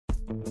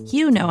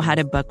You know how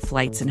to book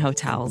flights and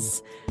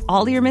hotels.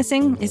 All you're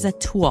missing is a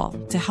tool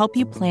to help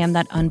you plan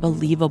that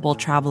unbelievable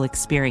travel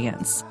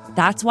experience.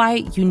 That's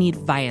why you need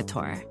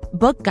Viator.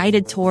 Book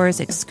guided tours,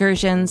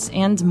 excursions,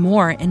 and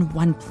more in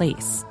one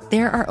place.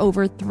 There are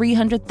over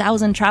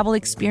 300,000 travel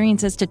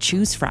experiences to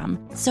choose from,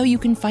 so you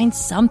can find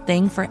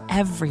something for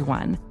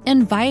everyone.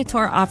 And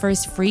Viator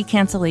offers free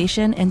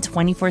cancellation and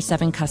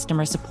 24/7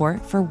 customer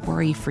support for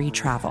worry-free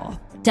travel.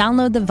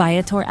 Download the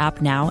Viator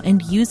app now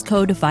and use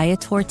code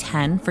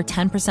Viator10 for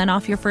 10%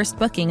 off your first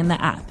booking in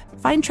the app.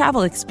 Find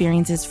travel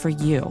experiences for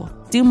you.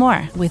 Do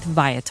more with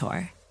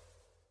Viator.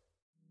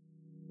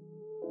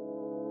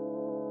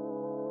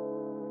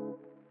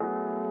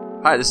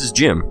 Hi, this is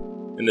Jim.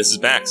 And this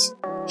is Max.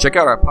 Check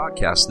out our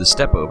podcast, The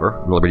Step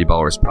Over, the Liberty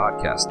Ballers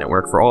Podcast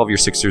Network, for all of your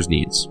Sixers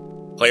needs.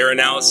 Player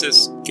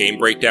analysis, game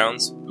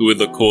breakdowns, who would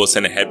look coolest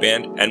in a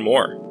headband, and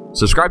more.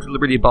 Subscribe to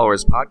Liberty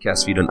Ballers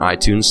podcast feed on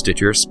iTunes,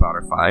 Stitcher,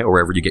 Spotify, or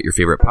wherever you get your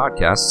favorite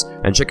podcasts,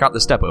 and check out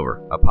The Step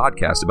Over, a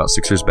podcast about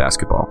Sixers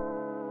basketball.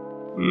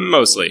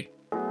 Mostly.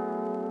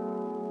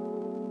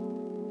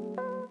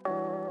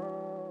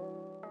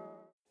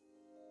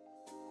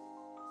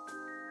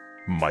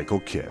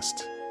 Michael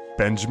Kist,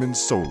 Benjamin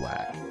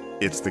Solak.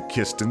 It's the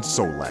Kist and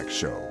Solak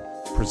Show,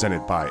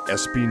 presented by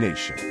SB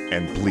Nation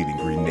and Bleeding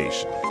Green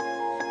Nation.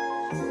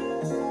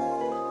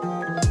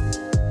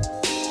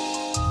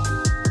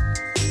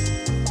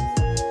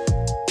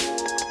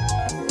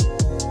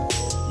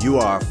 You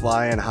are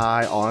flying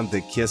high on the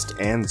Kist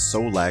and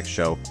Solak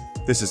Show.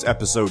 This is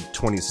episode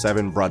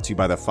 27, brought to you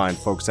by the fine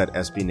folks at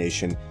SB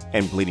Nation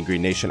and Bleeding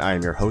Green Nation. I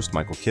am your host,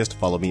 Michael Kist.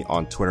 Follow me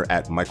on Twitter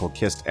at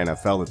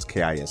MichaelKistNFL. It's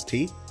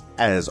Kist.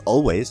 As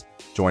always,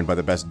 joined by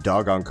the best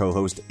doggone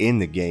co-host in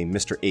the game,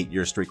 Mr.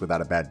 8-year streak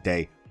without a bad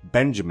day,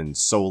 Benjamin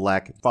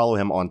Solak. Follow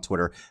him on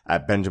Twitter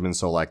at Benjamin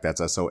Solak.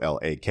 That's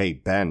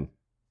Solak. Ben,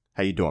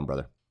 how you doing,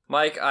 brother?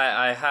 Mike,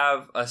 I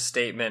have a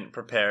statement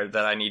prepared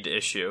that I need to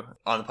issue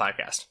on the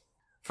podcast.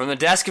 From the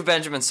desk of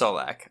Benjamin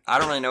Solak. I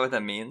don't really know what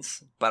that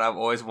means, but I've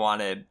always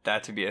wanted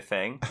that to be a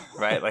thing,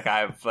 right?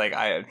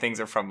 Things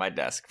are from my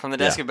desk. From the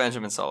desk of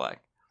Benjamin Solak.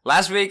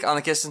 Last week on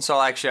the Kist and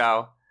Solak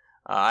Show,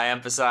 I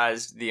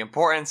emphasized the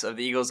importance of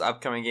the Eagles'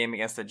 upcoming game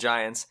against the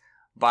Giants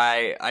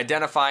by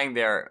identifying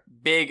their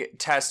big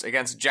test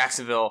against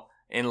Jacksonville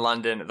in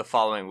London the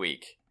following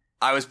week.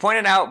 I was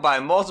pointed out by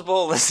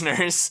multiple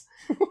listeners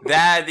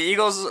that the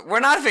Eagles were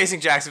not facing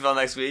Jacksonville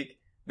next week.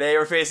 They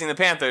were facing the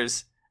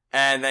Panthers,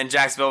 and then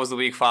Jacksonville was the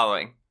week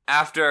following.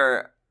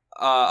 After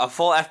a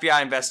full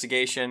FBI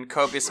investigation,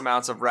 copious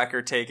amounts of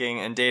record taking,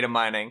 and data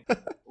mining,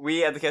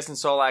 we at the Kist and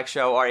Solak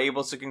Show are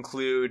able to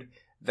conclude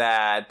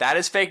that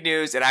is fake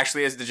news. It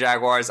actually is the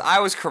Jaguars. I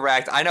was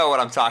correct. I know what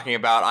I'm talking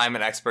about. I'm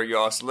an expert. You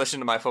also listen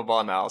to my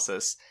football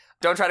analysis.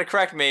 Don't try to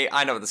correct me.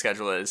 I know what the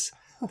schedule is.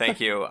 Thank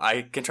you.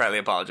 I contritely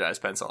apologize,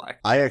 Ben Solak.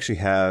 I actually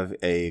have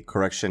a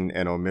correction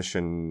and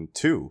omission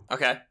too.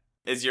 Okay.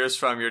 Is yours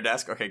from your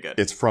desk? Okay, good.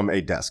 It's from a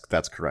desk.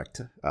 That's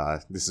correct.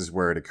 This is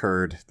where it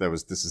occurred.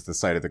 This is the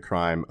site of the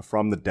crime,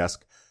 from the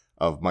desk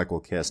of Michael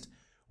Kist.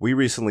 We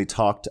recently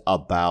talked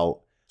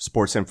about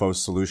Sports Info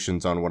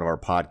Solutions on one of our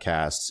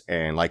podcasts,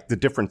 and like the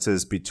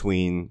differences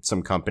between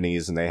some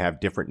companies, and they have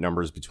different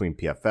numbers between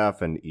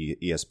PFF and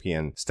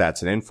ESPN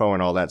Stats and Info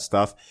and all that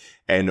stuff.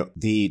 And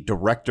the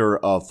director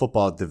of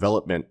football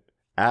development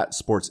at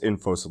Sports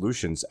Info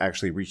Solutions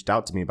actually reached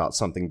out to me about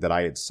something that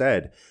I had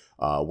said,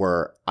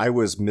 where I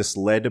was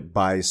misled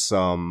by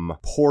some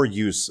poor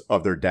use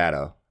of their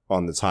data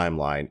on the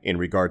timeline in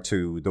regard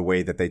to the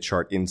way that they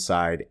chart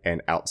inside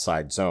and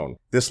outside zone.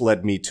 This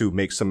led me to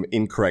make some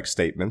incorrect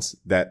statements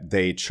that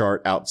they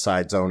chart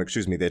inside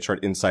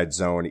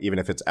zone even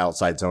if it's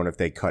outside zone if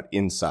they cut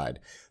inside.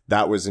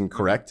 That was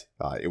incorrect.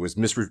 It was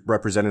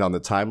misrepresented on the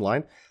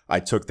timeline.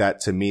 I took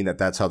that to mean that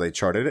that's how they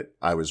charted it.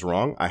 I was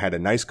wrong. I had a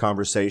nice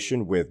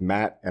conversation with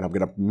Matt, and I'm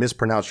going to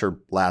mispronounce your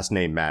last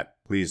name, Matt.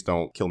 Please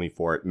don't kill me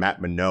for it.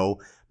 Matt Mano.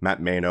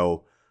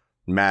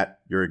 Matt,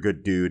 you're a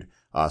good dude.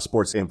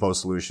 Sports Info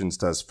Solutions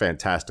does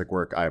fantastic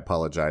work. I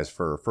apologize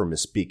for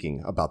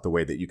misspeaking about the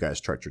way that you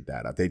guys chart your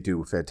data. They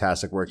do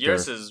fantastic work.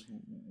 Yours is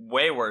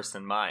way worse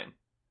than mine.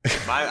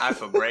 I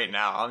feel great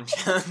now.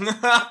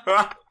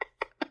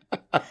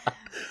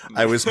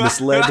 I was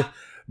misled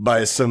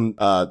by some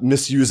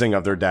misusing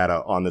of their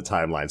data on the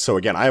timeline. So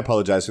again, I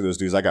apologize to those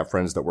dudes. I got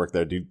friends that work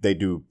there. They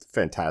do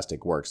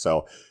fantastic work.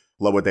 So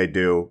love what they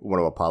do. Want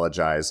to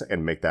apologize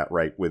and make that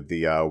right with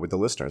the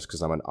listeners,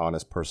 because I'm an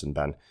honest person,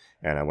 Ben,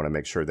 and I want to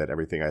make sure that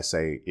everything I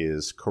say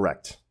is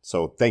correct.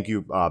 So thank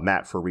you,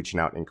 Matt, for reaching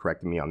out and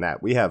correcting me on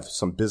that. We have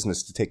some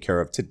business to take care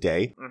of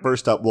today.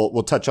 First up,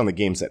 we'll touch on the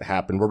games that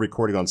happened. We're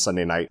recording on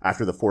Sunday night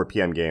after the 4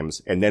 p.m.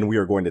 games, and then we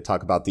are going to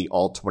talk about the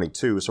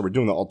All-22. So we're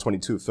doing the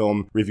All-22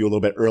 film review a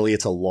little bit early.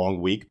 It's a long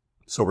week,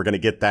 so we're going to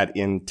get that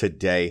in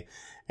today,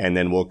 and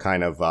then we'll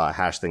kind of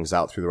hash things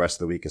out through the rest of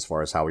the week as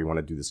far as how we want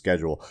to do the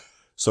schedule.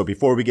 So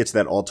before we get to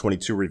that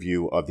All-22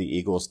 review of the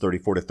Eagles'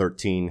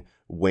 34-13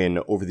 win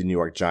over the New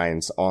York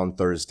Giants on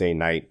Thursday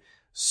night,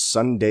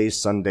 Sunday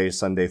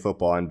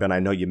football. And Ben, I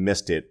know you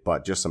missed it,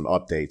 but just some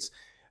updates.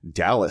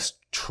 Dallas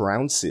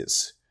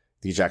trounces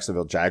the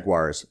Jacksonville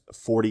Jaguars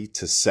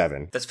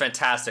 40-7. That's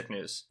fantastic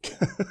news.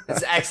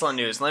 It's excellent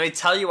news. Let me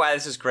tell you why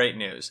this is great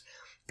news.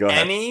 Go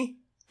ahead. Any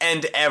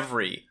and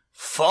every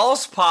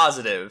false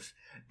positive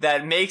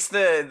that makes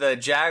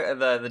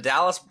the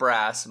Dallas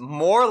Brass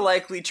more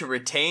likely to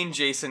retain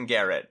Jason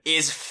Garrett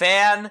is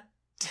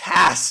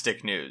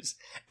fantastic news.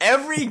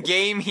 Every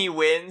game he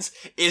wins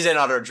is an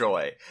utter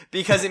joy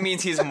because it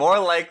means he's more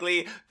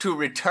likely to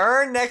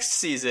return next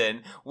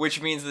season,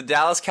 which means the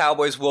Dallas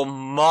Cowboys will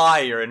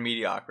mire in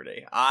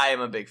mediocrity. I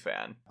am a big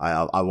fan. I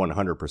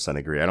 100%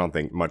 agree. I don't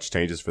think much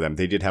changes for them.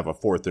 They did have a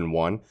 4th and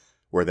 1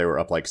 where they were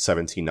up like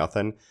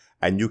 17-0.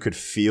 And you could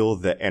feel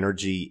the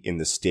energy in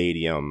the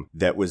stadium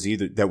that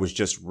was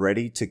just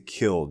ready to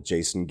kill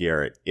Jason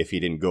Garrett if he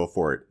didn't go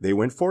for it. They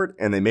went for it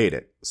and they made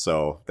it.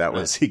 So that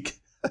was, he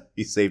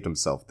saved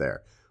himself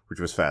there, which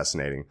was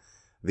fascinating.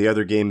 The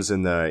other games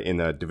in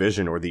the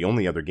division, or the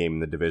only other game in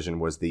the division,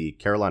 was the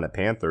Carolina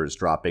Panthers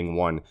dropping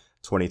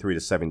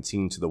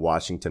 23-17 to the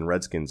Washington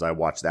Redskins. I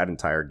watched that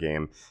entire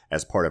game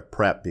as part of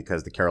prep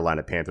because the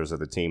Carolina Panthers are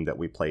the team that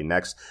we play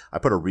next. I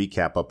put a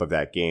recap up of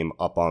that game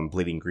up on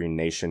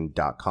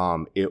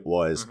bleedinggreennation.com. It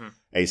was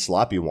a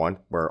sloppy one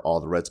where all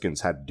the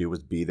Redskins had to do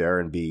was be there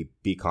and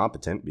be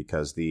competent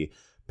because the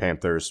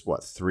Panthers,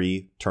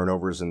 3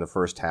 turnovers in the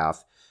first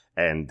half,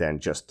 and then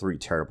just 3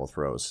 terrible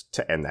throws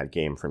to end that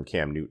game from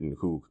Cam Newton,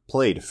 who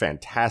played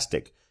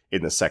fantastic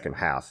in the second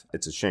half.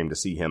 It's a shame to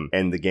see him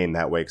end the game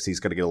that way because he's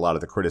going to get a lot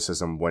of the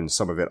criticism when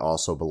some of it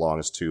also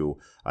belongs to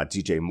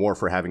DJ Moore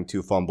for having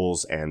 2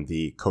 fumbles and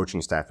the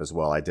coaching staff as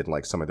well. I didn't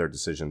like some of their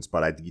decisions,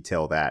 but I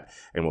detail that,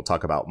 and we'll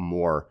talk about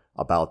more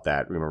about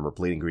that. Remember,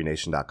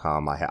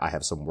 bleedinggreennation.com. I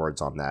have some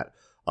words on that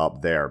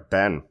up there.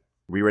 Ben,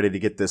 we ready to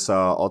get this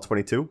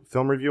All-22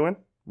 film review in?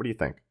 What do you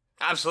think?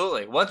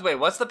 Absolutely.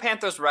 What's the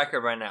Panthers'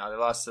 record right now? They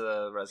lost to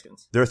the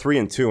Redskins. They're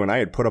 3-2, and I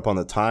had put up on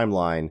the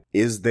timeline,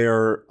 is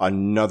there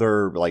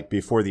another, like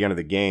before the end of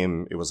the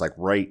game, it was like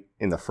right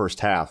in the first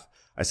half,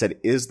 I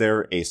said, is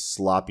there a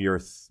sloppier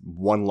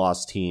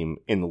one-loss team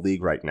in the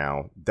league right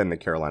now than the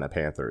Carolina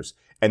Panthers?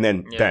 And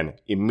then, Ben,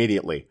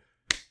 immediately,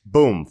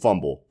 boom,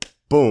 fumble,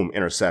 boom,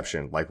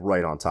 interception, like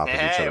right on top of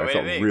each other. I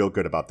felt real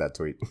good about that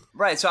tweet.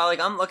 Right, so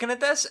I'm looking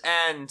at this,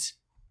 and,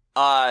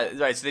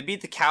 so they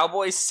beat the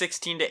Cowboys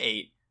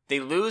 16-8. They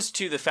lose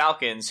to the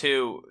Falcons,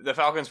 who the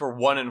Falcons were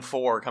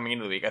 1-4 coming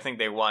into the week. I think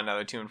they won, now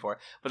they're 2-4.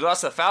 But they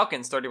lost to the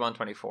Falcons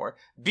 31-24.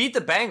 Beat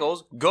the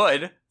Bengals,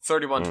 good,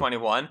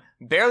 31-21.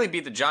 Barely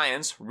beat the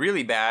Giants,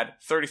 really bad,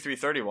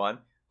 33-31.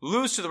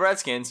 Lose to the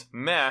Redskins,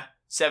 meh,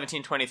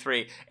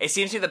 17-23. It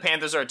seems to me the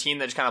Panthers are a team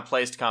that just kind of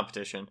plays to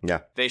competition. Yeah.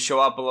 They show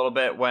up a little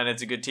bit when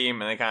it's a good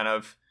team, and they kind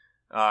of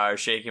are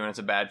shaky when it's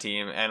a bad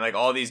team. And like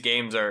all these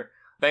games are,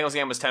 Bengals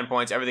game was 10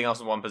 points, everything else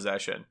was 1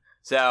 possession.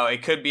 So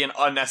it could be an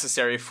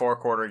unnecessary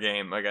 4-quarter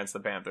game against the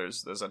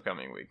Panthers this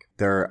upcoming week.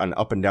 They're an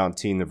up-and-down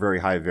team. They're very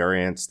high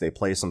variance. They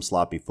play some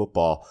sloppy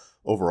football.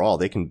 Overall,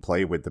 they can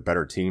play with the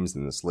better teams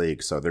in this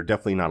league. So they're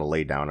definitely not a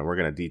laydown, and we're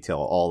going to detail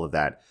all of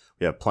that.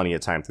 We have plenty of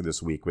time through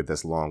this week with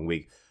this long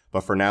week.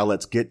 But for now,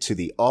 let's get to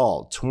the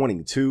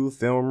all-22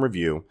 film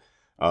review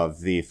of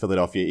the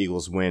Philadelphia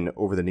Eagles win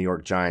over the New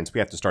York Giants. We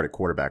have to start at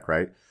quarterback,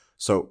 right?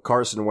 So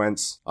Carson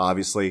Wentz,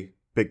 obviously,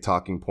 big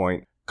talking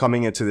point.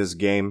 Coming into this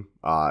game,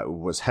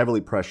 was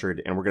heavily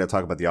pressured, and we're going to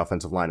talk about the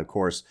offensive line, of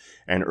course,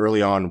 and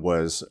early on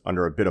was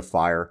under a bit of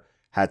fire,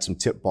 had some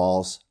tip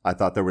balls. I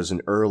thought there was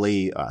an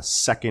early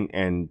 2nd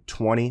and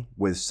 20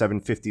 with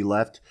 7:50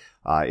 left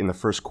in the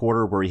first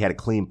quarter where he had a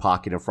clean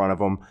pocket in front of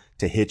him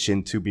to hitch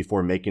into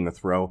before making the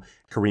throw.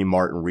 Kareem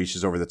Martin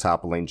reaches over the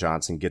top of Lane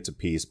Johnson, gets a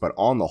piece, but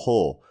on the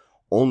whole,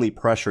 only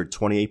pressured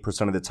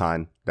 28% of the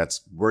time.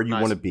 That's where you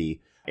want to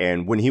be.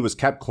 And when he was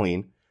kept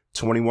clean,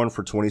 21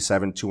 for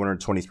 27,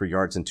 223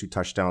 yards and 2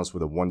 touchdowns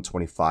with a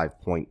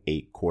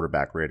 125.8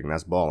 quarterback rating.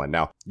 That's balling.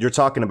 Now, you're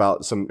talking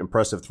about some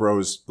impressive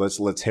throws.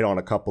 Let's hit on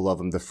a couple of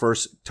them. The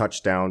first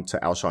touchdown to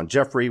Alshon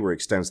Jeffrey, where he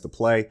extends the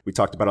play. We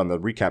talked about it on the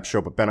recap show,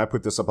 but Ben, I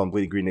put this up on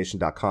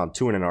bleedinggreennation.com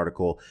too in an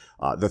article.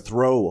 The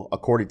throw,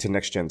 according to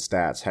Next Gen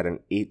Stats, had an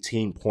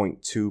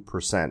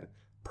 18.2%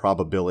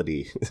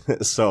 probability.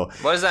 So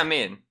what does that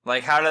mean?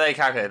 Like, how do they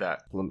calculate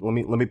that? Let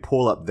me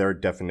pull up their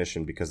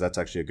definition because that's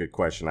actually a good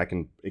question. I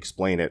can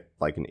explain it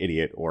like an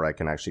idiot, or I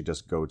can actually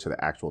just go to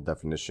the actual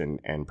definition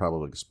and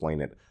probably explain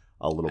it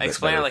a little bit.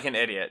 Explain it like an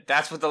idiot.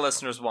 That's what the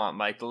listeners want,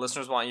 Mike. The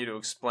listeners want you to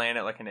explain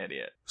it like an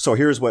idiot. So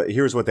here's what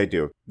they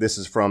do. This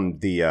is from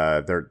the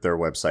their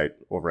website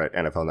over at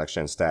NFL Next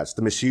Gen Stats.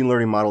 The machine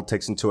learning model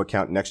takes into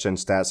account next gen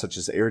stats such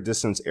as air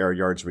distance, air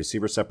yards,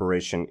 receiver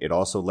separation. It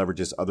also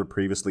leverages other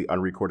previously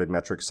unrecorded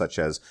metrics such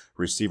as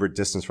receiver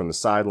distance from the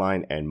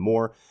sideline and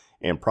more.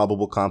 And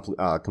probable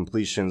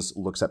completions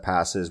looks at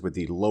passes with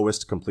the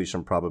lowest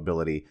completion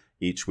probability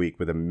each week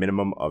with a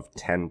minimum of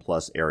 10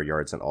 plus air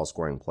yards in all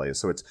scoring plays.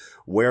 So it's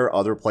where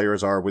other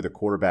players are, where the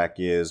quarterback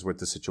is, what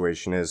the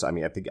situation is. I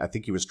mean, I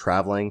think he was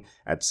traveling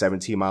at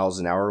 17 miles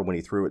an hour when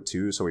he threw it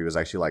too. So he was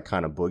actually like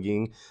kind of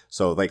boogieing.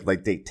 So like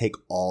they take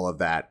all of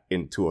that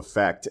into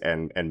effect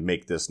and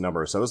make this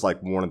number. So it was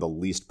like one of the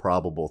least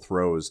probable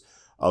throws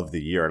of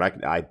the year.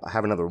 And I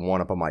have another one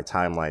up on my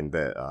timeline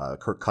that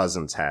Kirk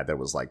Cousins had that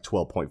was like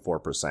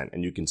 12.4%.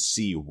 And you can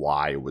see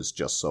why it was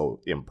just so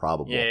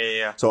improbable.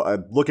 Yeah.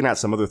 So looking at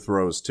some other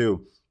throws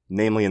too,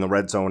 namely in the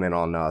red zone and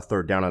on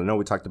third down. I know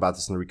we talked about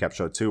this in the recap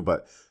show too,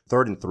 but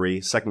 3rd and 3,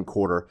 second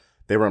quarter,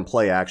 they were in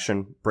play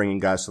action, bringing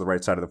guys to the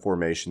right side of the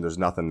formation. There's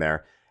nothing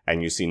there.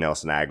 And you see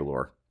Nelson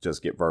Aguilar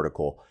just get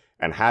vertical.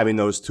 And having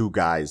those two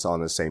guys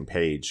on the same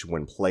page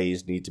when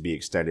plays need to be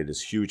extended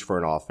is huge for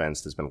an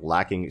offense that's been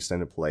lacking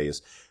extended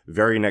plays.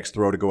 Very next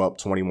throw to go up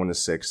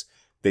 21-6.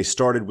 They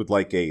started with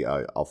like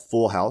a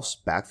full house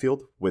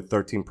backfield with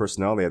 13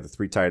 personnel. They had the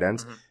 3 tight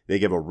ends. Mm-hmm. They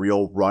give a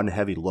real run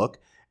heavy look,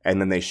 and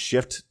then they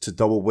shift to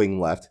double wing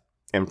left.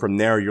 And from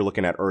there, you're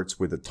looking at Ertz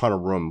with a ton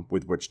of room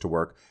with which to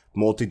work.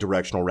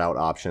 Multi-directional route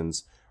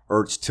options.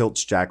 Ertz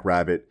tilts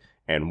Jackrabbit,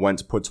 and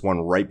Wentz puts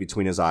one right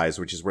between his eyes,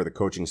 which is where the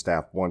coaching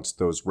staff wants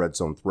those red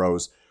zone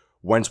throws.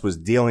 Wentz was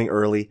dealing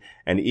early,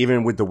 and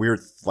even with the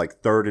weird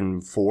like 3rd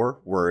and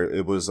 4, where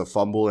it was a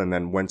fumble, and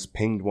then Wentz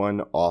pinged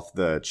one off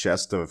the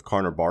chest of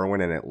Connor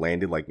Barwin, and it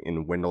landed like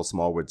in Wendell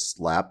Smallwood's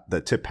lap.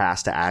 The tip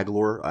pass to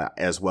Aguilar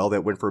as well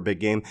that went for a big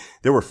game.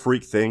 There were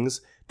freak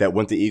things that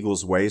went the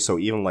Eagles' way, so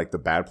even like the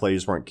bad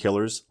plays weren't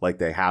killers like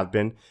they have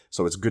been.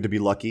 So it's good to be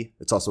lucky.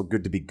 It's also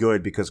good to be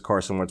good because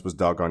Carson Wentz was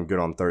doggone good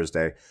on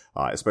Thursday,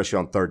 especially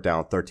on third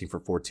down, 13 for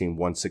 14,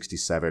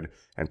 167,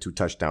 and 2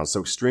 touchdowns.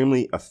 So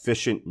extremely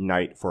efficient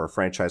night for a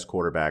franchise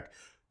quarterback.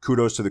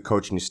 Kudos to the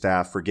coaching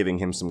staff for giving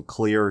him some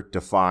clear,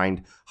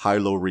 defined,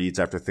 high-low reads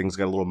after things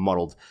got a little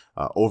muddled.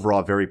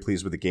 Overall, very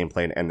pleased with the game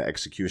plan and the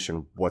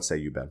execution. What say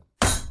you, Ben?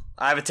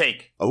 I have a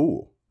take.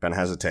 Oh, Ben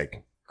has a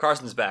take.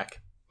 Carson's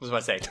back. This is my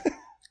take.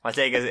 My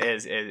take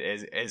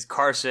is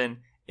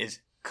Carson is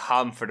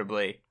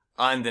comfortably,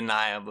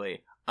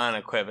 undeniably,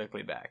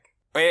 unequivocally back.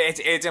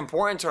 It's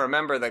important to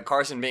remember that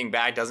Carson being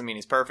back doesn't mean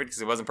he's perfect, because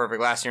he wasn't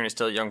perfect last year and he's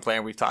still a young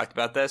player. We've talked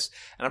about this,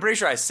 and I'm pretty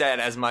sure I said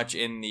as much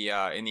in the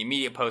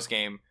immediate post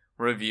game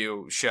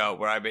review show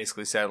where I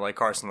basically said like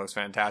Carson looks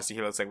fantastic.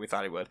 He looks like we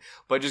thought he would.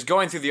 But just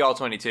going through the all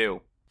 22,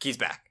 he's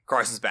back.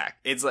 Carson's back.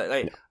 It's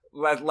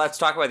let's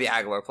talk about the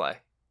Aguilar play.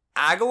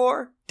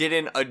 Aguilar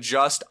didn't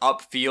adjust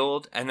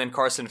upfield, and then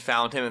Carson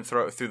found him and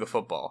threw the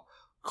football.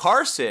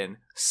 Carson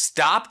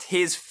stopped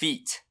his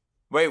feet,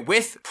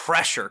 with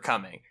pressure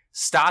coming,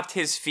 stopped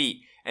his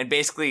feet, and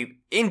basically,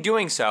 in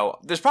doing so,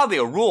 there's probably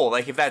a rule,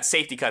 like if that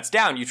safety cuts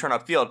down, you turn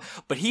upfield,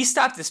 but he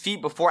stopped his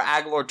feet before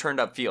Aguilar turned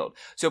upfield.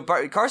 So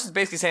Carson's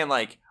basically saying,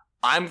 like,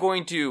 I'm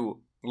going to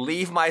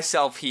leave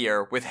myself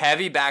here with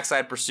heavy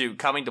backside pursuit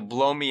coming to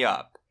blow me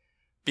up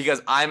because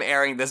I'm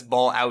airing this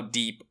ball out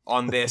deep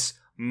on this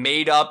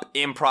made-up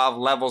improv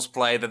levels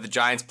play that the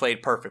Giants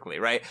played perfectly,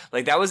 right?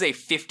 Like, that was a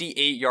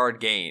 58-yard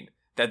gain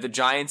that the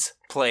Giants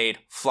played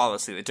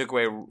flawlessly. They took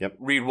away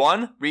read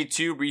 1, read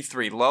 2, read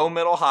 3, low,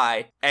 middle,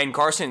 high, and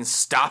Carson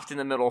stopped in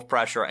the middle of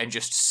pressure and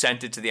just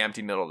sent it to the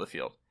empty middle of the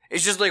field.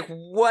 It's just like,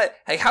 what?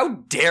 Like, how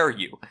dare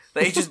you?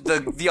 Like, it's just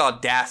the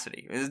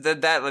audacity.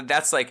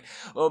 That's like,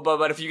 oh,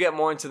 but if you get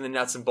more into the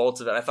nuts and bolts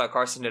of it, I thought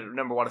Carson did,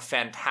 number one, a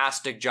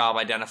fantastic job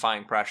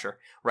identifying pressure,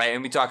 right?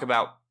 And we talk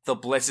about the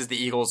blitzes the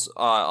Eagles'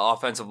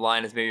 offensive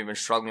line has maybe been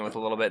struggling with a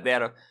little bit. They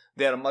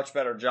had a much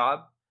better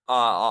job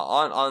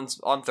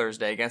on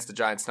Thursday against the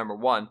Giants, number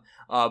one.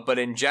 But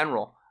in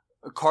general,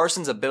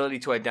 Carson's ability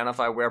to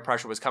identify where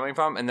pressure was coming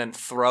from and then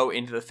throw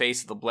into the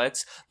face of the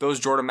blitz, those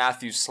Jordan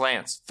Matthews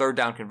slants, third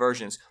down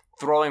conversions,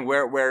 throwing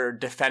where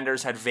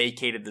defenders had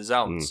vacated the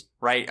zones,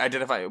 right?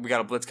 Identify, we got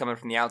a blitz coming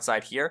from the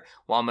outside here,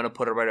 well, I'm going to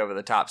put it right over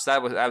the top. So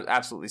that was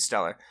absolutely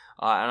stellar.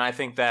 And I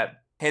think that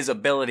his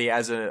ability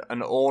as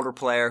an older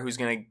player who's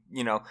going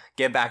to,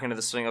 get back into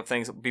the swing of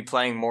things, be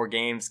playing more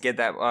games,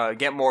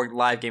 get more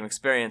live game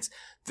experience,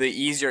 the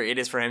easier it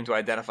is for him to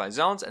identify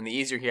zones, and the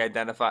easier he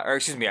identify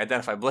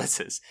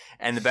blitzes.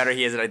 And the better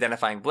he is at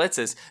identifying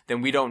blitzes,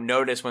 then we don't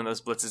notice when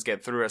those blitzes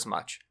get through as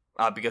much,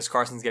 because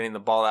Carson's getting the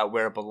ball out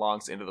where it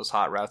belongs into those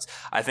hot routes.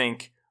 I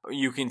think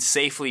you can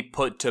safely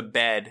put to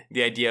bed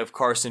the idea of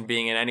Carson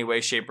being in any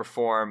way, shape, or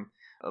form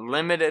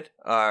limited,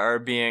 or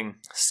being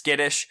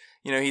skittish.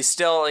 He's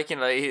still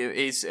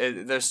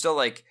there's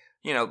still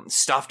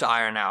stuff to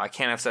iron out. I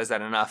can't emphasize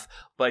that enough,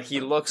 but he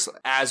looks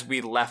as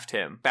we left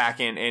him back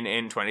in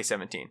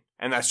 2017.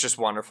 And that's just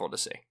wonderful to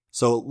see.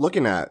 So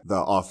looking at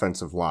the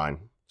offensive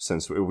line,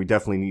 since we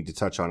definitely need to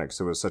touch on it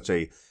because it was such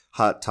a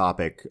hot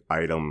topic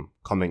item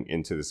coming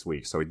into this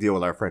week. So we deal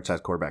with our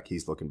franchise quarterback.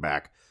 He's looking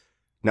back.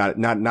 Not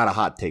a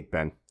hot take,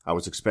 Ben. I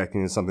was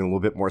expecting something a little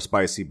bit more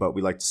spicy, but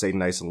we like to say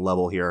nice and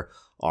level here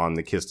on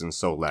the Kist and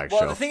Solak show.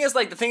 Well, the thing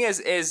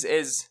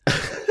is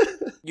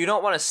you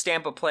don't want to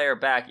stamp a player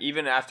back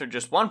even after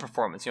just one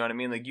performance. You know what I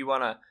mean? Like, you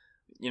want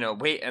to,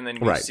 wait, and then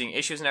you're seeing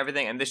issues and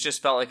everything. And this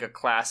just felt like a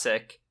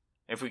classic,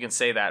 if we can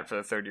say that for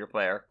the third-year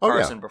player,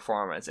 Carson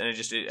performance. And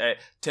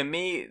to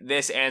me,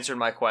 this answered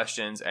my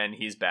questions, and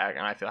he's back,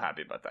 and I feel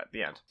happy about that at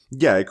the end.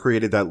 Yeah, it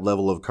created that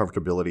level of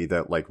comfortability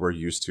that, we're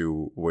used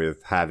to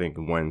with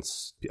having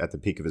Wentz at the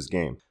peak of his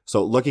game.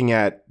 So looking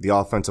at the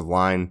offensive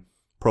line,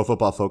 Pro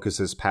Football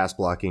Focus's pass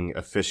blocking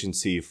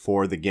efficiency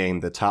for the game,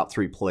 the top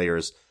 3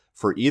 players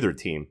for either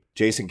team.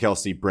 Jason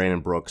Kelsey,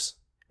 Brandon Brooks,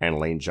 and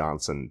Lane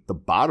Johnson. The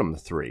bottom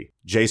three,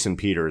 Jason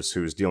Peters,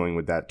 who's dealing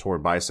with that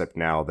torn bicep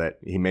now that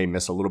he may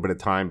miss a little bit of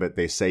time, but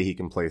they say he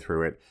can play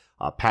through it.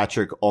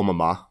 Patrick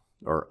Omame,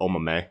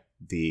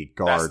 the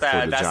guard for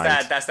the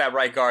Giants. That's that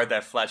right guard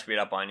that Fletch beat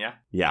up on, yeah?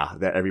 Yeah,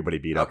 that everybody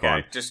beat up on.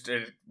 Okay, just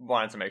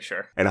wanted to make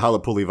sure. And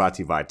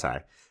Halapulivati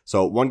Vaitai.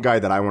 So one guy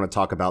that I want to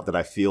talk about that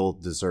I feel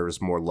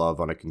deserves more love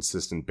on a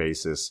consistent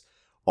basis,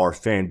 our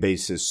fan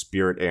base's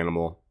spirit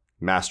animal,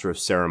 master of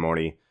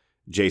ceremony,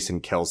 Jason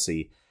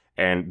Kelsey.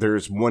 And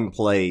there's one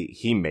play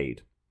he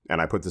made, and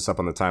I put this up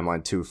on the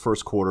timeline too.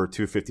 First quarter,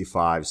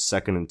 2:55,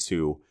 2nd and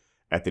 2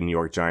 at the New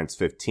York Giants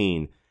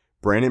 15.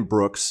 Brandon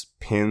Brooks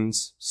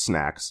pins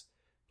Snacks.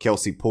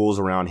 Kelsey pulls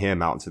around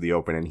him out into the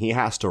open, and he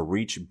has to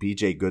reach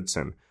B.J.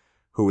 Goodson,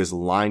 who is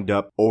lined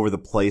up over the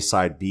play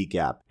side B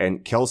gap.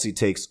 And Kelsey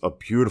takes a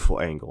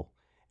beautiful angle,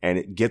 and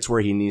it gets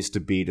where he needs to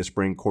be to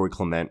spring Corey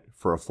Clement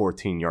for a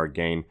 14-yard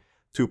gain.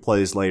 2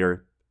 plays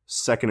later,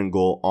 2nd and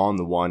goal on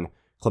the 1.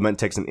 Clement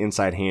takes an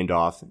inside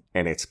handoff,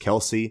 and it's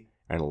Kelsey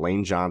and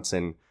Lane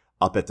Johnson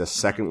up at the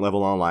second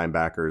level on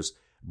linebackers.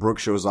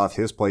 Brooks shows off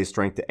his play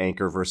strength to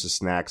anchor versus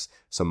Snacks.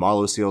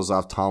 Samalo seals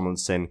off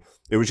Tomlinson.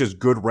 It was just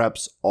good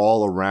reps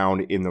all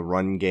around in the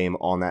run game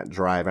on that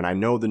drive. And I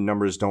know the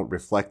numbers don't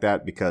reflect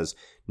that because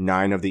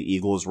 9 of the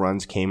Eagles'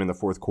 runs came in the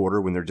fourth quarter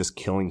when they're just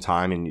killing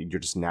time, and you're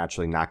just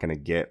naturally not going to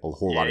get a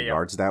whole lot of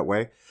yards that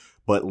way.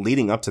 But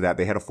leading up to that,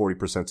 they had a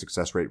 40%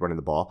 success rate running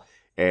the ball.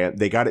 And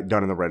they got it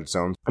done in the red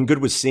zone. I'm good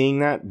with seeing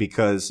that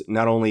because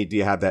not only do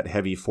you have that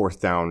heavy fourth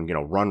down,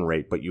 run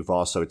rate, but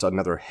it's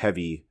another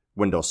heavy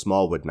Wendell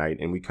Smallwood night,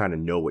 and we kind of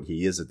know what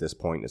he is at this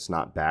point. It's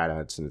not bad,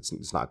 and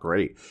it's not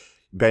great.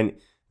 Ben,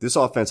 this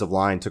offensive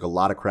line took a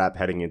lot of crap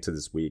heading into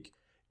this week.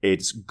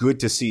 It's good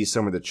to see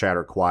some of the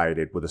chatter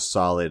quieted with a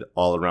solid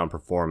all-around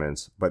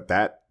performance, but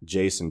that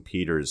Jason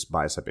Peters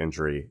bicep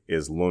injury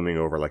is looming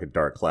over like a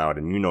dark cloud,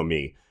 and you know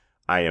me.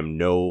 I am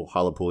no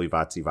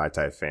Halapulivati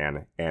Vaitai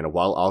fan, and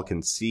while I'll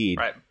concede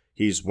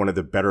he's one of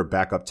the better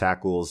backup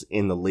tackles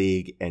in the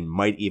league and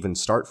might even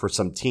start for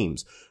some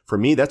teams, for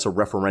me that's a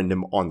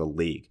referendum on the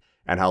league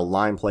and how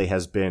line play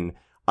has been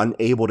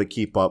unable to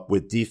keep up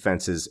with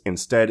defenses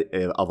instead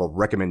of a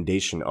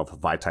recommendation of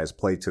Vaitai's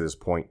play to this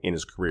point in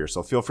his career.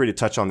 So feel free to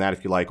touch on that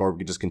if you like, or we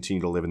can just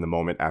continue to live in the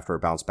moment after a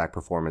bounce back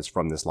performance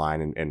from this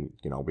line, and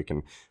we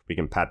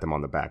can pat them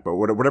on the back. But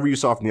whatever you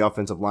saw from the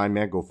offensive line,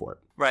 man, go for it.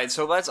 Right.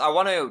 So I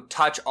want to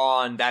touch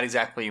on that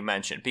exactly you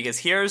mentioned, because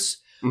here's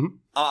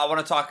I want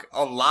to talk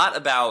a lot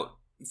about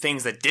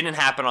things that didn't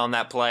happen on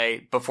that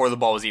play before the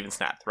ball was even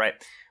snapped, right?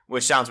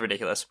 Which sounds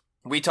ridiculous.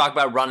 We talk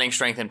about running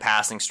strength and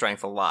passing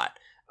strength a lot.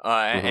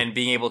 And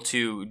being able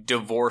to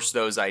divorce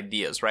those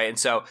ideas, right? And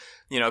so,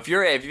 if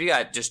you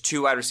got just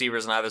 2 wide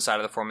receivers on either side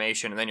of the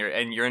formation, and then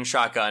you're in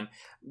shotgun,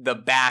 the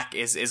back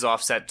is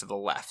offset to the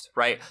left,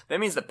 right? That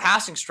means the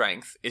passing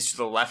strength is to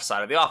the left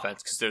side of the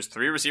offense because there's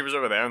 3 receivers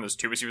over there and there's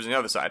 2 receivers on the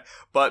other side.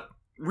 But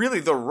really,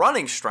 the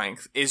running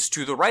strength is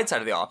to the right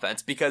side of the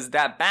offense because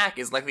that back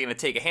is likely going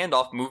to take a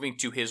handoff moving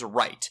to his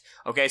right.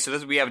 Okay,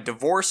 so we have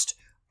divorced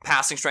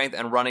passing strength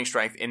and running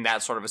strength in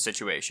that sort of a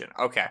situation.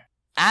 Okay.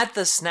 At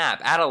the snap,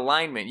 at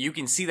alignment, you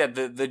can see that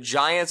the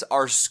Giants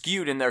are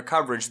skewed in their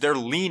coverage. They're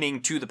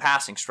leaning to the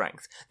passing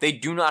strength. They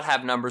do not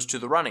have numbers to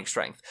the running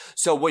strength.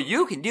 So what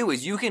you can do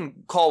is you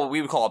can call what we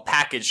would call a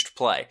packaged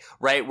play,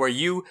 right? Where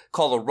you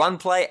call a run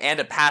play and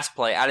a pass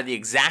play out of the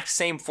exact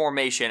same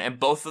formation, and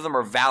both of them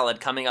are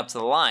valid coming up to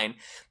the line.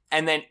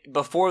 And then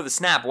before the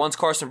snap, once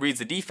Carson reads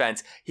the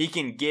defense, he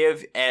can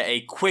give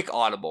a quick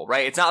audible,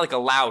 right? It's not like a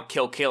loud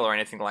kill or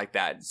anything like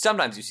that.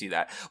 Sometimes you see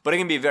that, but it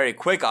can be a very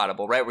quick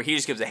audible, right? Where he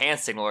just gives a hand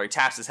signal or he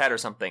taps his head or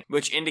something,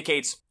 which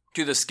indicates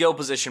to the skill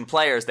position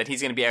players that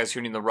he's going to be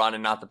executing the run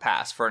and not the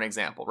pass, for an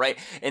example, right?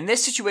 In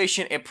this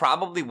situation, it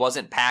probably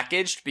wasn't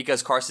packaged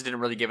because Carson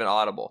didn't really give an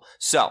audible.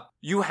 So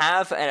you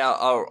have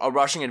a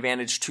rushing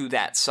advantage to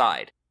that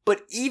side.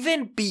 But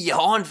even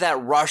beyond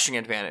that rushing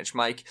advantage,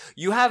 Mike,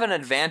 you have an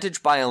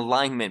advantage by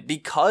alignment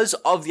because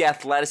of the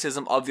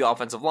athleticism of the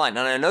offensive line.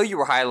 And I know you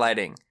were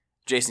highlighting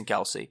Jason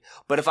Kelsey,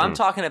 but if I'm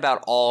talking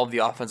about all of the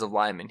offensive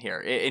linemen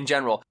here, in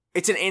general,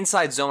 it's an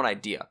inside zone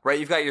idea, right?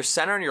 You've got your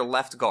center and your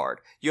left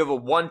guard. You have a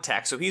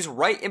 1-tech, so he's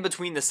right in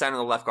between the center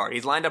and the left guard.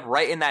 He's lined up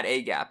right in that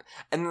A gap.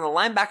 And then the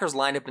linebacker's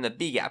lined up in the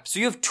B gap. So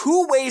you have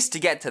 2 ways to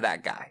get to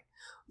that guy.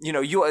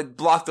 You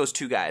block those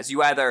 2 guys.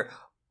 You either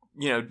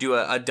do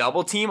a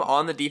double team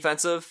on the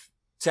defensive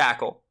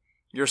tackle.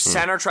 Your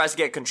center tries to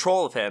get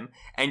control of him,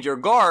 and your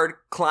guard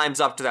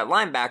climbs up to that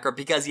linebacker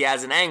because he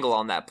has an angle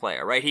on that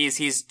player, right?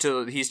 He's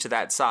to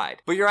that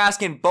side. But you're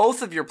asking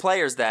both of your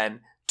players then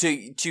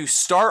to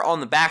start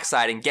on the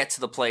backside and get to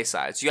the play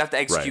side. So you have to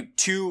execute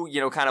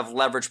 2, kind of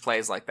leverage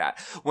plays like that.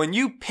 When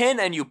you pin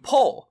and you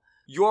pull,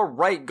 your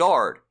right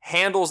guard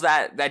handles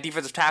that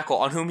defensive tackle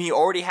on whom he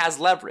already has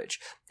leverage,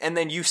 and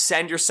then you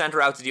send your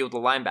center out to deal with the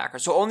linebacker.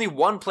 So only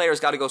one player's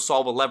got to go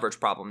solve a leverage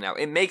problem now.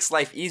 It makes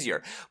life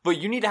easier, but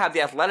you need to have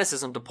the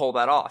athleticism to pull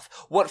that off.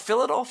 What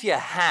Philadelphia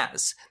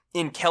has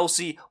in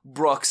Kelsey,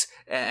 Brooks,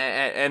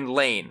 and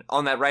Lane,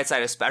 on that right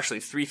side especially,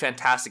 3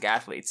 fantastic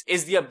athletes,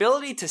 is the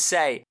ability to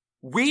say,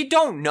 we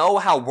don't know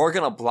how we're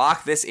going to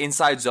block this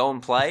inside zone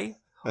play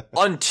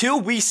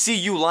until we see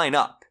you line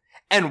up.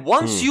 And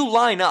once you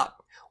line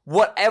up,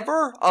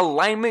 whatever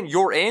alignment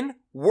you're in,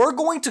 we're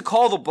going to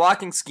call the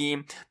blocking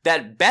scheme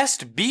that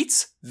best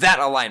beats that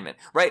alignment,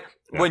 right?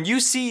 Yeah. When you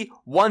see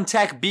one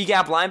tech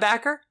B-gap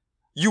linebacker,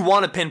 you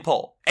want to pin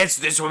pull.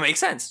 This would make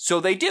sense. So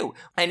they do.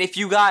 And if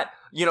you got,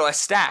 a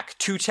stack,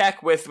 2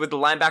 tech with the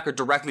linebacker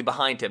directly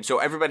behind him, so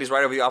everybody's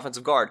right over the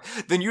offensive guard,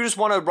 then you just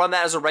want to run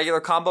that as a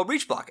regular combo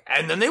reach block.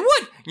 And then they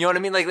would. You know what I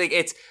mean? Like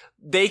it's,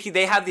 they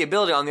have the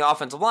ability on the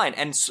offensive line,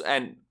 and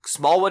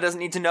Smallwood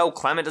doesn't need to know,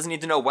 Clement doesn't need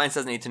to know, Wentz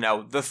doesn't need to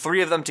know. The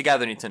 3 of them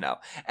together need to know.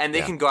 And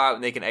they can go out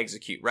and they can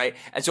execute, right?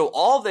 And so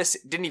all this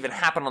didn't even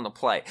happen on the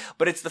play.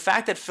 But it's the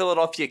fact that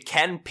Philadelphia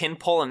can pin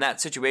pull in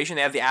that situation.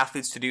 They have the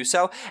athletes to do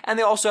so. And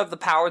they also have the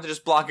power to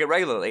just block it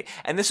regularly.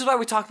 And this is why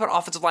we talk about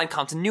offensive line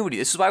continuity.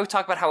 This is why we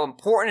talk about how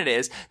important it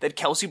is that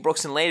Kelsey,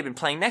 Brooks, and Lane have been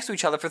playing next to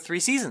each other for 3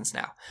 seasons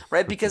now,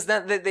 right? Because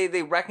then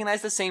they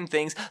recognize the same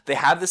things, they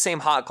have the same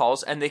hot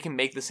calls, and they can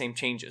make the same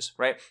changes,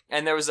 right?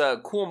 And there was a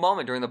cool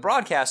moment during the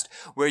broadcast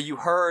where you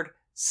heard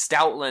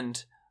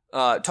Stoutland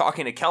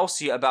talking to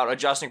Kelsey about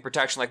adjusting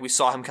protection, like we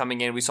saw him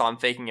coming in, we saw him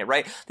faking it,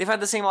 right? They've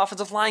had the same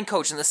offensive line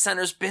coach, and the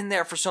center's been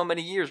there for so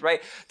many years,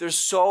 right? There's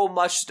so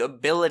much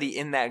stability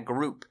in that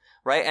group,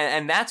 right?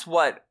 And that's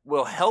what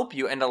will help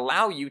you and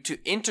allow you to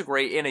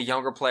integrate in a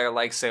younger player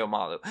like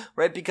Seomalu,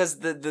 right? Because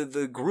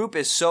the group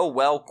is so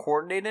well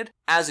coordinated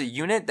as a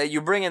unit that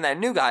you bring in that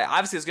new guy,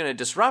 obviously it's going to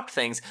disrupt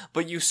things,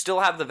 but you still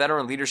have the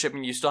veteran leadership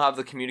and you still have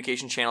the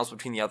communication channels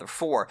between the other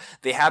 4.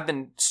 They have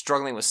been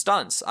struggling with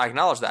stunts. I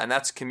acknowledge that, and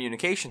that's a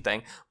communication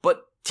thing,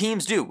 but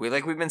teams do.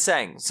 Like we've been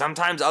saying,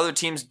 sometimes other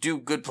teams do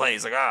good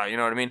plays, like, you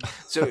know what I mean?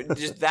 So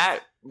just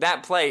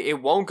that play,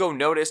 it won't go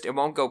noticed, it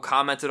won't go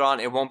commented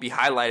on, it won't be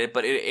highlighted,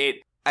 but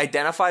it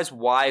identifies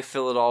why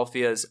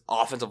Philadelphia's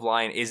offensive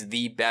line is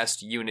the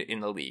best unit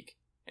in the league.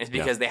 It's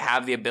because they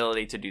have the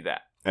ability to do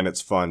that. And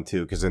it's fun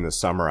too, because in the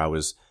summer I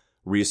was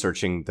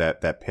researching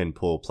that pin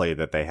pull play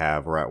that they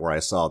have where I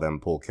saw them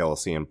pull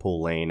Kelsey and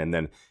pull Lane, and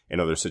then in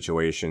other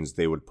situations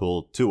they would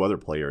pull 2 other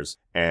players,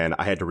 and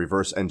I had to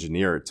reverse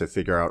engineer it to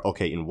figure out,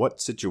 okay, in what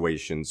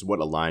situations, what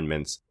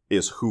alignments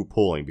is who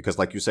pulling, because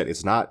like you said,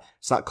 it's not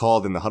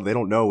called in the huddle. They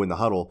don't know in the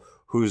huddle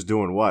who's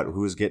doing what,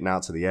 who's getting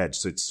out to the edge.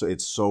 So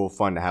it's so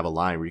fun to have a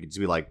line where you can just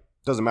be like,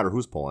 doesn't matter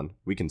who's pulling,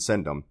 we can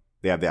send them.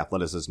 They have the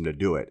athleticism to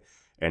do it.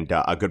 And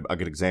a good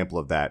example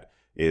of that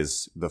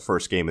is the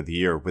first game of the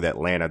year with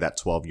Atlanta, that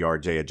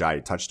 12-yard Jay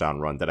Ajayi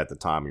touchdown run that at the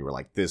time you were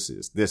like, this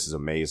is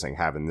amazing,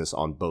 having this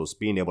on both,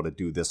 being able to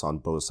do this on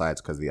both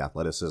sides because of the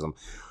athleticism.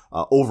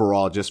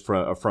 Overall, just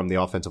from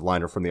the offensive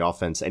line or from the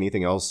offense,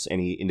 anything else,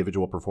 any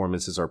individual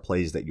performances or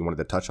plays that you wanted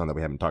to touch on that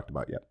we haven't talked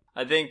about yet?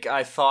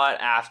 I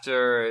thought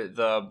after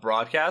the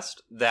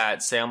broadcast that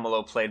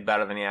Seomalu played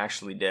better than he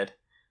actually did.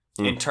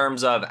 In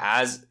terms of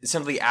as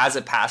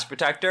a pass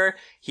protector,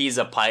 he's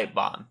a pipe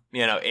bomb.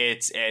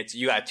 It's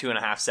you got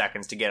 2.5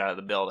 seconds to get out of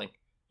the building.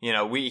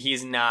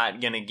 He's not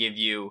gonna give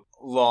you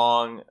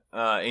long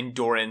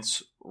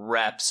endurance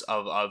reps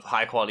of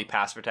high quality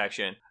pass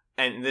protection.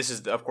 And this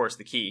is of course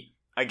the key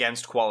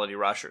against quality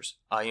rushers.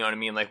 You know what I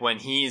mean? Like when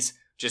he's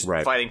just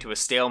fighting to a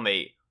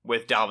stalemate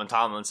with Dalvin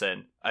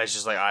Tomlinson, it's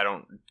just like, I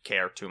don't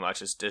care too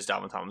much. It's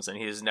Dalvin Tomlinson.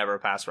 He is never a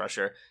pass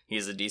rusher.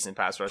 He's a decent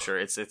pass rusher.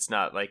 It's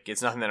not like,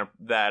 it's nothing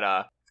that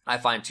I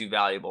find too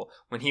valuable.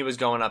 When he was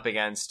going up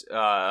against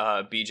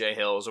BJ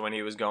Hills, or when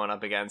he was going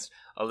up against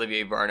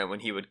Olivier Vernon, when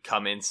he would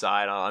come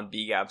inside on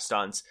B-gap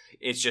stunts,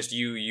 it's just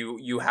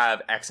you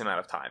have X amount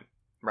of time,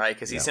 right?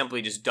 Because he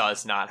simply just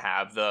does not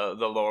have the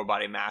lower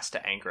body mass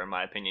to anchor, in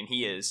my opinion.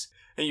 He is,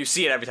 and you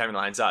see it every time he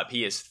lines up,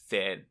 he is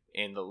thin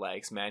in the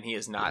legs, man. He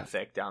is not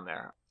thick down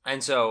there.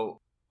 And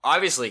so,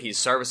 obviously, he's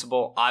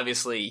serviceable.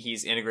 Obviously,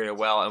 he's integrated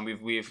well, and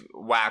we've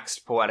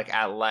waxed poetic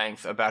at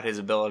length about his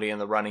ability in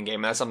the running game.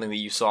 And that's something that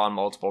you saw in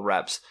multiple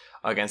reps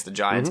against the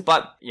Giants.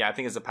 But, yeah, I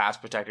think as a pass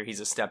protector, he's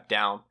a step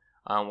down.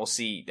 We'll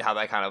see how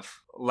that kind of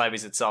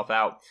levies itself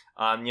out.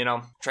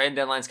 Trade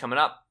deadline's coming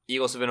up.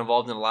 Eagles have been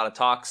involved in a lot of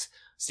talks.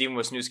 Steven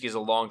Wisniewski is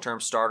a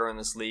long-term starter in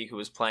this league who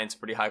is playing some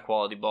pretty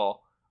high-quality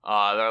ball. There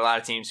are a lot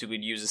of teams who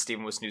could use a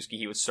Steven Wisniewski.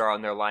 He would start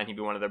on their line. He'd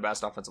be one of their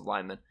best offensive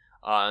linemen.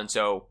 And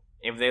so,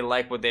 if they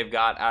like what they've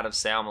got out of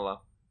Seomalu,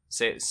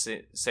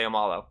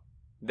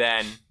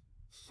 then,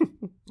 you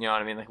know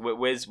what I mean? Like,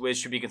 Wiz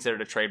should be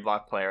considered a trade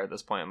block player at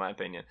this point, in my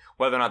opinion.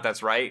 Whether or not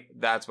that's right,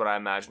 that's what I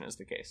imagine is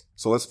the case.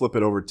 So let's flip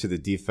it over to the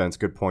defense.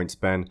 Good points,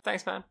 Ben.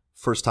 Thanks, man.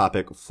 First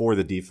topic for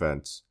the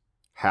defense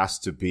has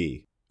to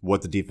be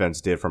what the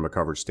defense did from a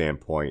coverage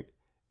standpoint.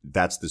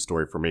 That's the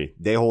story for me.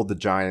 They hold the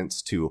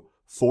Giants to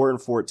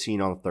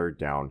 4-14 on third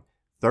down,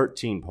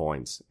 13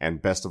 points.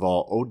 And best of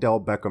all, Odell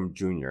Beckham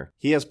Jr.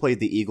 He has played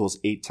the Eagles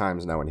 8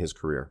 times now in his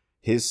career.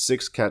 His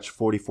 6-catch,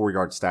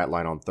 44-yard stat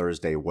line on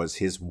Thursday was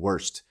his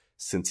worst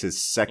since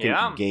his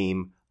second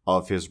game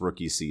of his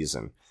rookie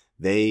season.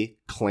 They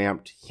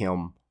clamped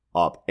him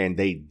up, and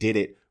they did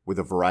it with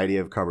a variety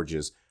of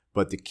coverages.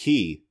 But the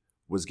key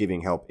was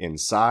giving help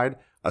inside,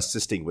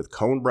 assisting with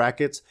cone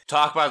brackets.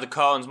 Talk about the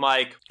cones,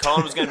 Mike.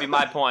 Cone was going to be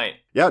my point.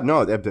 Yeah,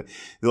 no,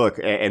 look,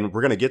 and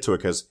we're going to get to it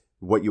because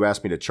what you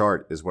asked me to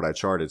chart is what I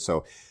charted.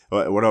 So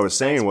what I was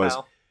saying was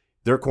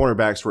their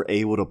cornerbacks were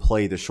able to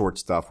play the short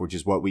stuff, which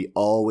is what we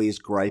always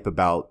gripe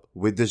about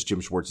with this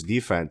Jim Schwartz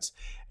defense.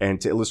 And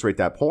to illustrate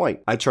that point,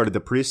 I charted the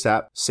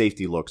pre-snap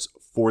safety looks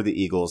for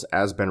the Eagles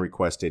as been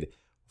requested.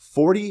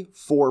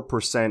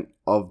 44%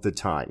 of the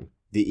time,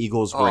 the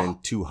Eagles were in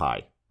too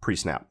high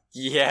pre-snap.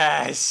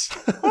 Yes.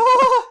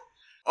 Oh,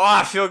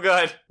 I feel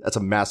good. That's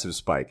a massive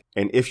spike.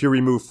 And if you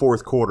remove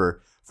fourth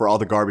quarter for all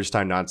the garbage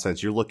time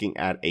nonsense, you're looking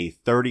at a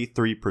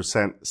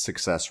 33%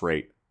 success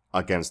rate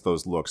against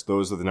those looks.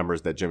 Those are the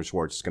numbers that Jim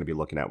Schwartz is going to be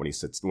looking at when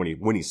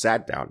he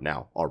sat down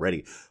now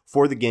already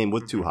for the game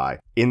with too high.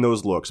 In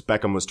those looks,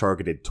 Beckham was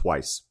targeted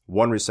twice.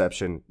 1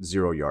 reception,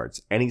 0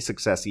 yards. Any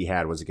success he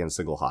had was against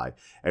single high.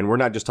 And we're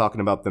not just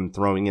talking about them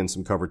throwing in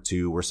some cover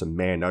 2 or some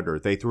man under.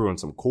 They threw in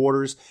some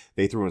quarters.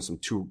 They threw in some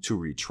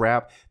two-read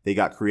trap. They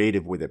got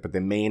creative with it. But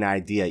the main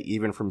idea,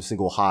 even from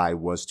single high,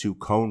 was to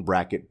cone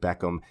bracket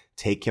Beckham,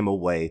 take him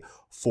away,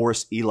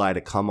 force Eli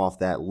to come off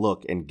that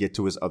look and get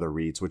to his other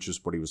reads, which is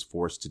what he was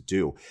forced to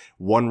do.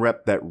 One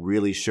rep that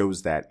really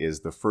shows that is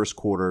the first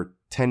quarter,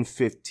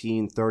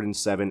 10-15, 3rd and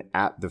 7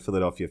 at the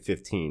Philadelphia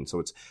 15. So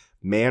it's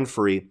man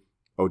free.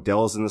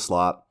 Odell's in the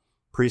slot.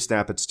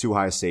 Pre-snap, it's too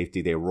high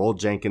safety. They roll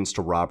Jenkins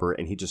to Robert,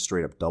 and he just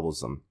straight up doubles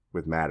them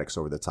with Maddox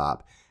over the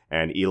top.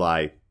 And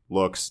Eli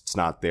looks, it's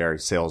not there.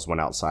 Sales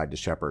went outside to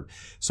Shepard.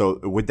 So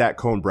with that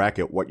cone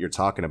bracket, what you're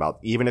talking about,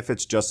 even if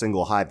it's just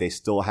single high, they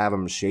still have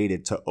him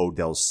shaded to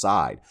Odell's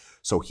side.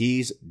 So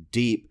he's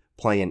deep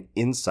playing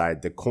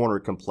inside. The corner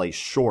can play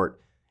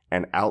short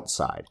and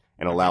outside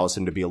and allows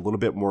him to be a little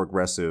bit more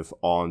aggressive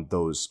on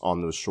those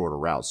shorter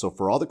routes. So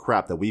for all the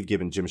crap that we've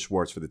given Jim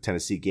Schwartz for the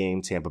Tennessee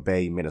game, Tampa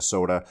Bay,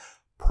 Minnesota,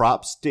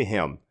 props to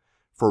him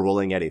for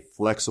rolling out a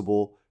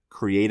flexible,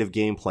 creative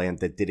game plan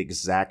that did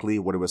exactly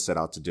what it was set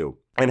out to do.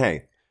 And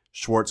hey,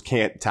 Schwartz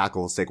can't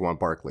tackle Saquon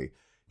Barkley.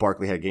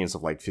 Barkley had gains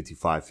of like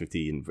 55,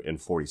 50,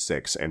 and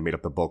 46 and made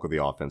up the bulk of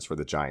the offense for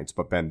the Giants.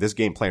 But Ben, this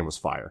game plan was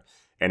fire.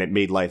 And it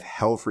made life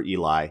hell for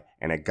Eli,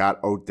 and it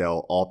got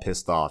Odell all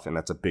pissed off, and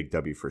that's a big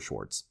W for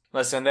Schwartz.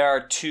 Listen, there are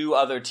 2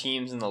 other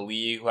teams in the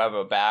league who have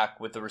a back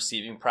with the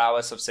receiving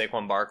prowess of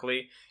Saquon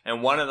Barkley,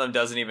 and one of them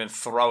doesn't even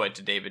throw it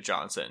to David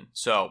Johnson.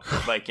 So,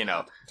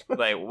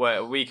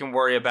 we can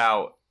worry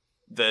about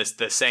the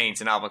Saints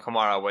and Alvin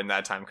Kamara when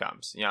that time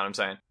comes. You know what I'm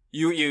saying?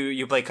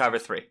 You play cover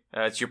 3.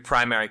 It's your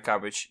primary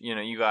coverage.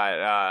 You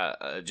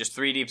got just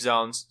 3 deep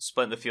zones,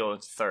 splitting the field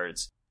into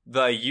thirds.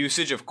 The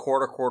usage of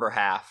quarter,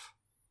 half,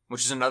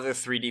 which is another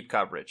 3 deep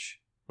coverage.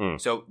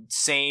 So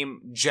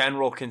same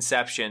general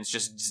conceptions,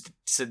 just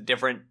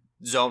different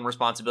zone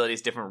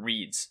responsibilities, different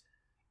reads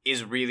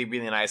is really,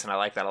 really nice. And I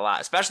like that a lot,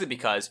 especially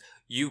because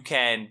you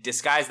can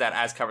disguise that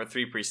as cover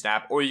 3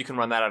 pre-snap, or you can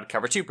run that out of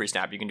cover 2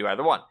 pre-snap. You can do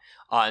either one.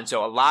 And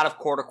so a lot of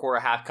quarter,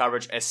 half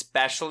coverage,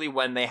 especially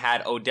when they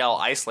had Odell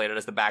isolated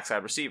as the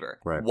backside receiver.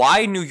 Right.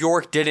 Why New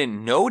York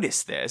didn't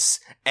notice this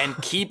and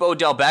keep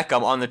Odell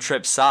Beckham on the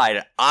trip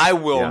side, I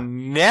will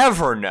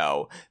never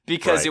know,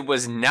 because it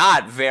was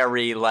not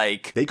very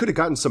they could have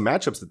gotten some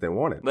matchups that they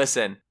wanted.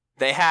 Listen,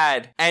 they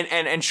had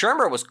and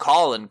Shermer was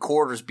calling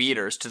quarters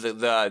beaters to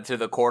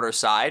the quarter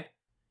side.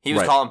 He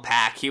was calling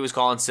pack. He was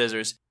calling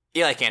scissors.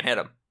 Eli can't hit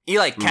him.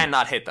 Eli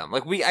cannot hit them.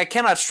 I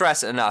cannot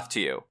stress enough to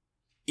you.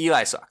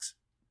 Eli sucks.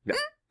 Yeah.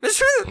 That's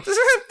true.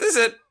 That's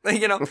it.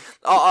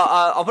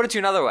 I'll put it to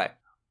you another way.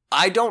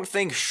 I don't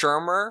think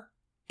Shermer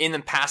in the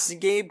passing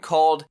game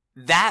called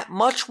that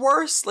much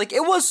worse.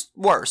 It was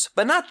worse,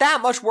 but not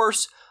that much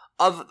worse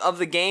of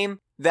the game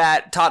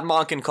that Todd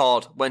Monken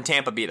called when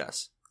Tampa beat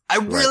us. I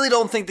really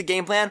don't think the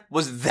game plan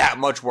was that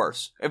much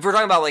worse. If we're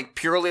talking about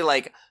purely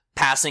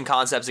passing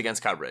concepts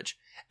against coverage,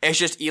 it's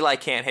just Eli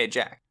can't hit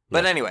Jack.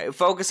 But anyway,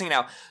 focusing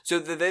now. So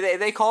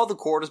they called the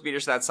quarters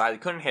beaters to that side. They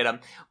couldn't hit him.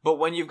 But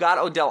when you've got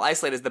Odell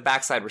isolated as the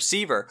backside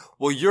receiver,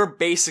 well, you're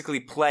basically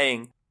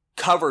playing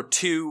cover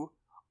 2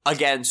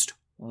 against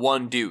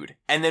one dude.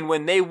 And then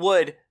when they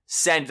would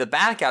send the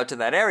back out to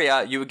that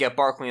area, you would get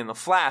Barkley in the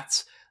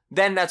flats.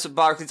 Then that's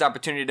Barkley's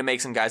opportunity to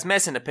make some guys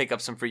miss and to pick up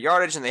some free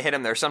yardage, and they hit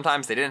him there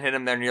sometimes. They didn't hit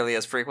him there nearly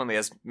as frequently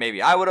as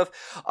maybe I would have.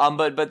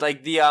 But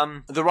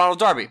the Ronald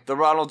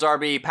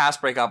Darby pass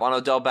breakup on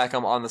Odell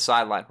Beckham on the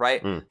sideline,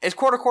 right? It's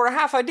quarter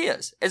half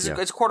ideas.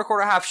 It's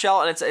quarter half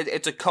shell, and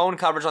it's a cone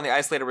coverage on the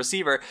isolated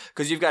receiver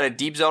because you've got a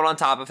deep zone on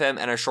top of him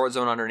and a short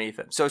zone underneath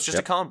him. So it's just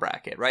a cone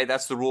bracket, right?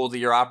 That's the rule that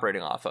you're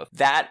operating off of.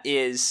 That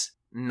is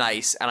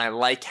nice, and I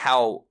like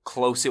how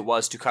close it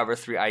was to cover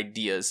 3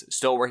 ideas.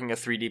 Still working a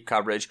 3-deep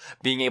coverage,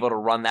 being able to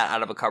run that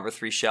out of a cover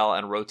 3 shell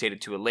and rotate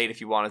it to a late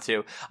if you wanted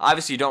to.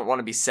 Obviously, you don't want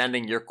to be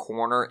sending your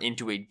corner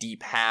into a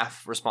deep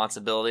half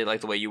responsibility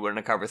like the way you would in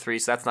a cover 3,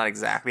 so that's not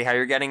exactly how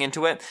you're getting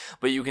into it,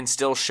 but you can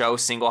still show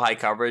single high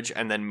coverage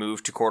and then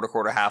move to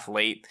quarter half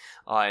late.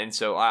 And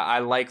so I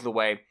like the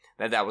way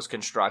that was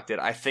constructed.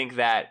 I think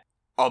that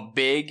a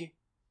big,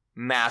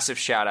 massive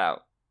shout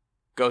out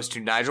goes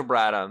to Nigel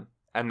Bradham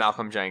and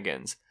Malcolm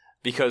Jenkins,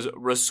 because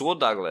Rasul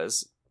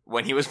Douglas,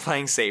 when he was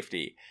playing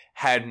safety,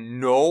 had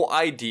no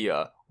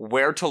idea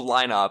where to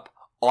line up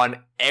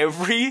on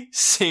every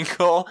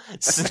single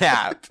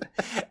snap.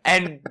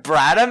 And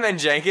Bradham and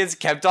Jenkins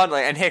kept on,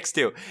 and Hicks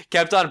too,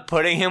 kept on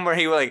putting him where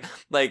he would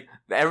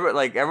everyone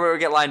would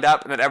get lined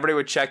up, and then everybody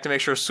would check to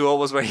make sure Sewell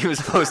was where he was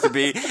supposed to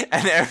be,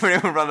 and then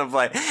everybody would run the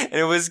play. And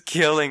it was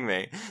killing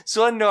me.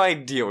 Sewell had no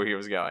idea where he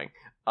was going,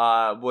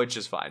 which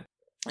is fine.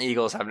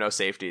 Eagles have no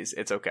safeties.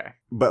 It's okay.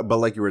 But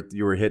like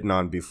you were hitting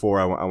on before,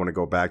 I want to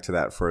go back to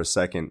that for a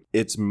second.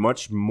 It's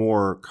much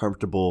more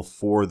comfortable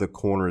for the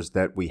corners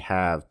that we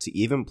have to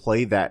even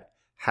play that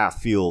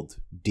half field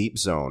deep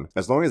zone,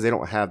 as long as they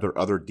don't have their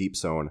other deep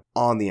zone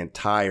on the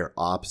entire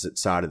opposite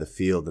side of the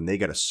field, and they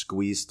got to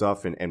squeeze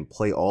stuff and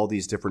play all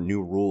these different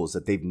new rules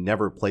that they've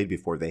never played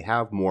before. They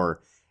have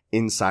more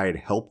inside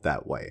help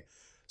that way.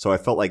 So I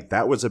felt like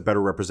that was a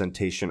better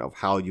representation of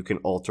how you can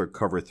alter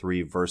cover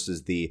 3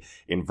 versus the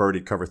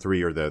inverted cover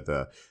 3 or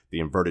the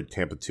inverted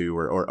Tampa 2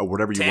 or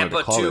whatever you want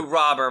to call it. Tampa 2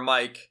 robber,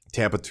 Mike.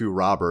 Tampa 2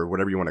 robber,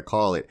 whatever you want to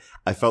call it.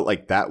 I felt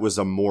like that was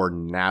a more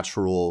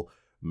natural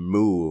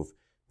move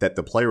that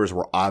the players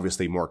were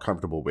obviously more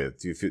comfortable with.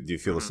 Do you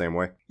feel the same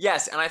way?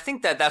 Yes, and I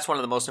think that that's one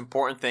of the most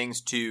important things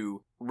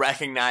to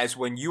recognize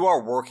when you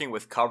are working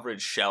with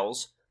coverage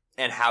shells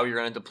and how you're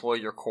going to deploy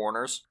your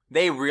corners.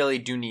 They really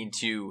do need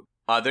to...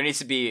 there needs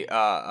to be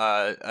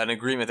an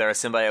agreement there, a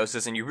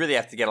symbiosis, and you really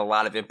have to get a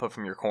lot of input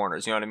from your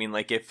corners. You know what I mean?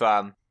 Like if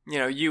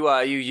you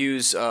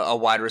use a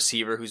wide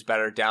receiver who's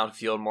better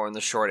downfield, more in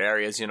the short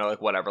areas, like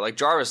whatever. Like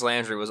Jarvis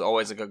Landry was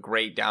always like a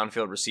great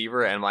downfield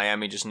receiver, and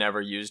Miami just never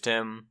used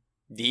him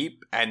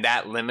deep, and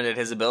that limited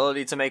his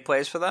ability to make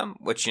plays for them,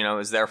 which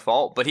is their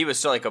fault. But he was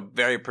still like a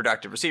very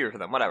productive receiver for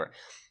them. Whatever.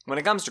 When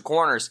it comes to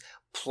corners,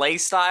 play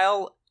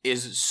style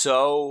is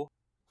so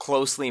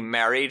closely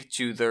married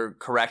to their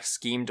correct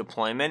scheme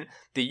deployment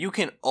that you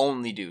can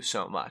only do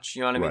so much.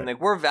 You know what I mean? Right.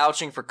 Like, we're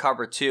vouching for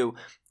cover 2,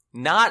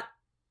 not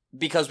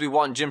because we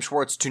want Jim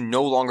Schwartz to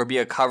no longer be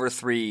a cover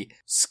 3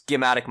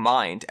 schematic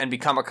mind and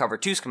become a cover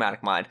 2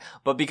 schematic mind,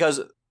 but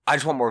because I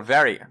just want more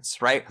variance,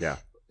 right? Yeah.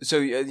 So,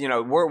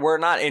 we're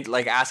not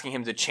asking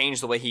him to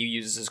change the way he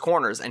uses his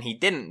corners, and he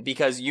didn't,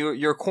 because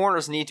your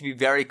corners need to be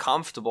very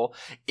comfortable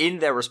in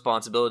their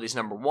responsibilities,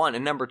 number one.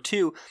 And number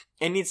two,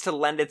 it needs to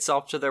lend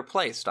itself to their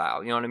play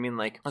style. You know what I mean?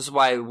 Like, this is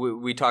why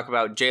we talk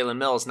about Jalen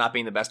Mills not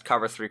being the best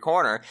cover 3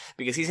 corner,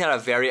 because he's got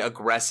a very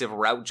aggressive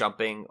route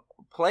jumping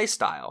play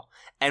style.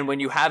 And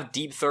when you have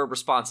deep third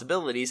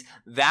responsibilities,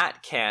 that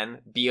can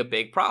be a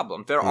big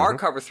problem. There are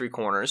cover 3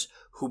 corners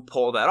who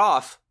pull that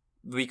off.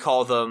 We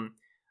call them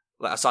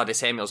Asante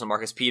Samuels and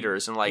Marcus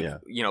Peters and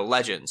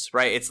legends,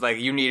 right? It's like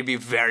you need to be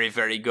very,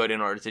 very good in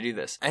order to do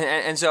this.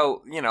 And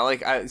so,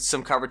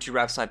 some cover 2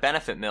 reps might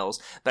benefit Mills,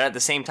 but at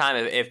the same time,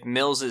 if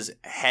Mills's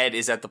head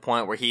is at the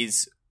point where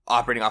he's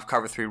operating off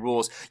cover 3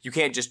 rules, you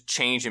can't just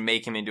change and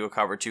make him into a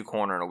cover 2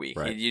 corner in a week.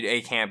 Right.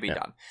 It can't be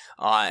done.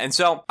 And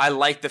so I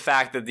like the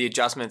fact that the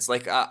adjustments,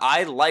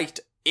 I liked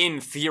in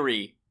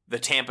theory the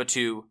Tampa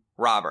 2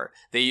 robber.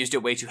 They used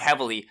it way too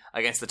heavily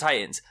against the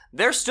Titans.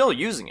 They're still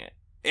using it.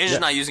 It's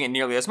just not using it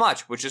nearly as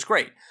much, which is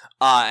great.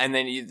 And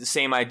then the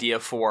same idea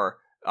for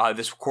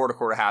this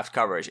quarter half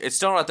coverage. It's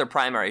still not their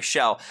primary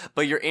shell,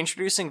 but you're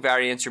introducing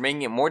variance. You're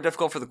making it more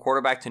difficult for the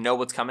quarterback to know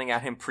what's coming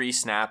at him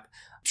pre-snap.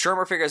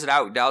 Shermer figures it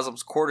out, dials up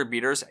quarter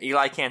beaters.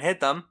 Eli can't hit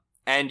them,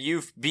 and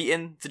you've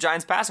beaten the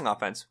Giants' passing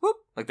offense. Whoop!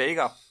 There you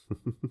go.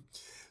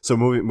 So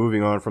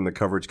moving on from the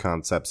coverage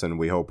concepts, and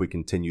we hope we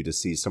continue to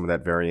see some of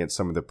that variance,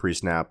 some of the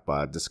pre-snap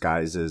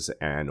disguises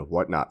and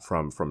whatnot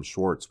from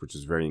Schwartz, which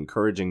is very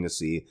encouraging to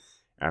see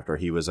after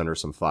he was under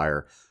some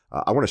fire.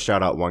 I want to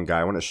shout out one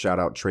guy. I want to shout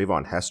out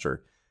Trayvon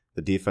Hester,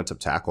 the defensive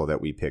tackle that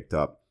we picked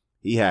up.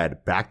 He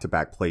had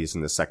back-to-back plays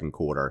in the second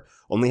quarter.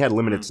 Only had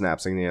limited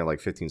snaps. I think he had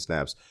like 15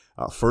 snaps.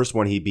 First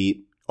one, he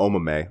beat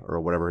Omame, or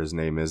whatever his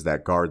name is,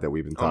 that guard that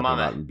we've been talking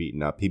about and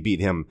beating up. He beat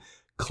him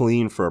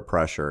clean for a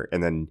pressure.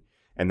 And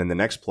then the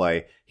next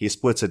play, he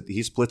splits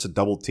a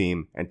double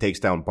team and takes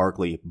down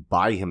Barkley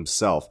by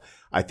himself.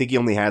 I think he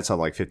only had something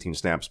like 15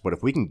 snaps, but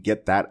if we can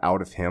get that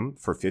out of him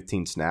for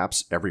 15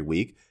 snaps every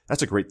week,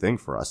 that's a great thing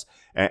for us.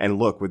 And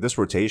look, with this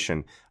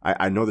rotation,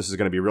 I know this is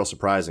going to be real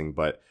surprising,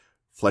 but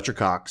Fletcher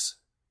Cox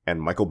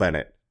and Michael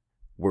Bennett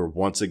were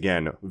once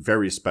again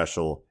very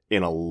special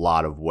in a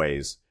lot of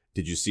ways.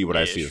 Did you see what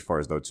I see as far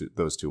as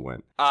those two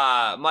went?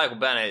 Michael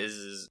Bennett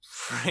is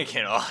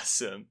freaking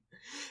awesome.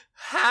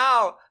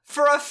 How?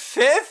 For a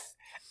fifth?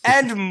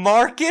 And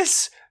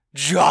Marcus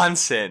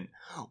Johnson.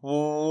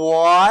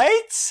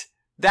 What?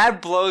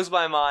 That blows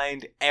my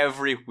mind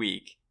every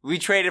week. We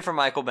traded for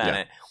Michael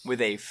Bennett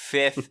with a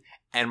 5th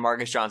and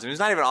Marcus Johnson, who's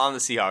not even on the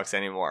Seahawks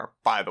anymore,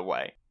 by the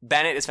way.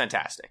 Bennett is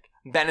fantastic.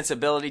 Bennett's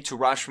ability to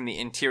rush from the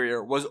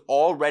interior was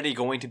already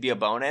going to be a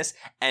bonus,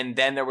 and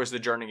then there was the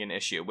Jernigan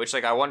issue, which,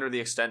 like, I wonder the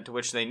extent to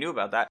which they knew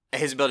about that.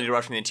 His ability to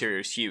rush from the interior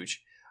is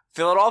huge.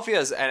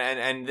 Philadelphia's,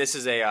 and this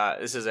is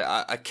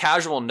a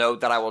casual note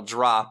that I will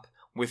drop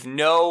with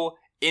no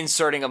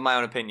inserting of my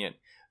own opinion.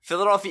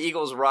 Philadelphia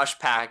Eagles rush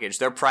package,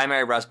 their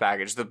primary rush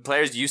package, the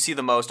players you see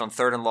the most on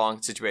 3rd and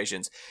long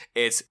situations,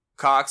 it's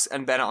Cox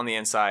and Bennett on the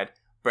inside,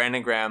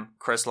 Brandon Graham,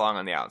 Chris Long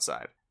on the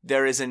outside.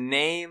 There is a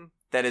name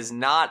that is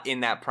not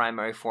in that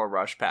primary 4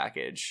 rush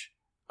package,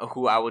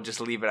 who I will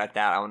just leave it at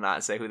that. I will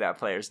not say who that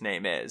player's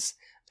name is.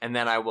 And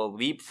then I will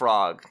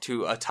leapfrog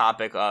to a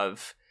topic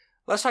of,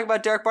 let's talk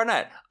about Derek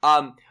Barnett.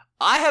 I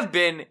have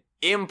been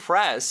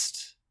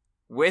impressed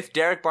with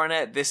Derek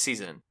Barnett this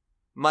season.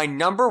 My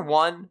number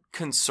one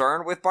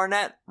concern with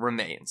Barnett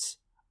remains.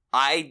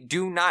 I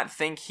do not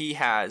think he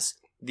has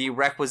the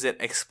requisite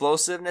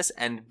explosiveness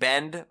and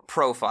bend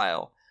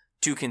profile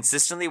to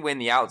consistently win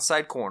the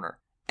outside corner.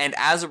 And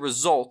as a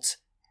result,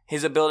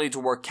 his ability to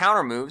work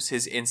counter moves,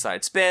 his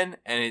inside spin,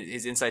 and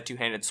his inside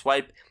two-handed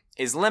swipe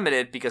is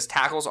limited because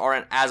tackles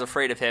aren't as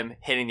afraid of him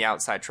hitting the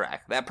outside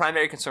track. That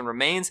primary concern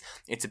remains.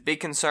 It's a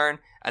big concern.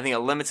 I think it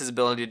limits his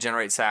ability to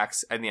generate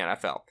sacks in the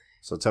NFL.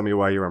 So tell me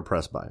why you're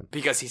impressed by him.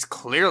 Because he's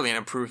clearly an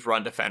improved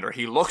run defender.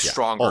 He looks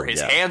stronger. His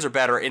hands are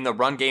better in the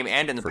run game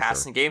and in the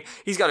passing game.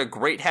 He's got a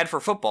great head for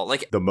football.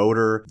 Like the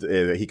motor,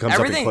 he comes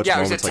up in clutch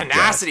moments. There's a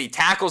tenacity,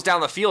 tackles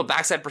down the field,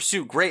 backside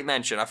pursuit. Great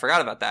mention. I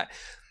forgot about that.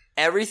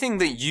 Everything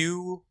that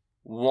you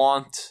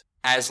want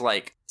as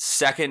like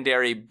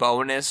secondary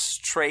bonus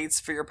traits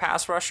for your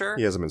pass rusher,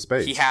 he has them in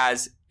spades. He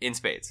has in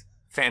spades.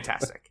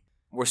 Fantastic.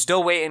 We're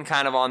still waiting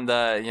kind of on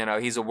the,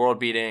 he's a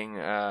world-beating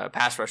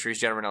pass rusher. He's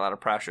generating a lot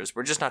of pressures.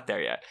 We're just not there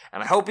yet.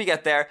 And I hope we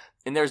get there.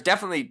 And there's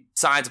definitely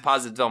signs of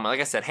positive development. Like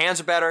I said, hands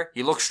are better.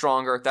 He looks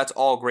stronger. That's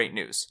all great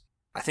news.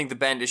 I think the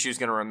bend issue is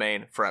going to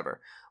remain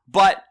forever.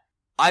 But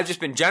I've just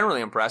been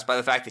generally impressed by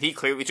the fact that he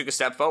clearly took a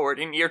step forward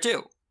in year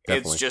 2.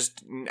 Definitely. It's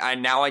just,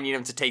 now I need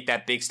him to take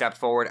that big step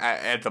forward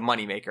at the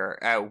moneymaker,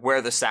 at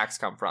where the sacks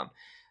come from.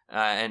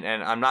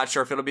 And I'm not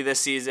sure if it'll be this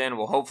season.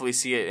 We'll hopefully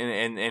see it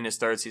in his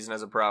 3rd season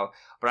as a pro.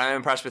 But I'm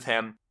impressed with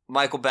him.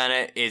 Michael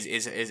Bennett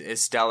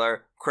is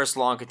stellar. Chris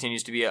Long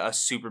continues to be a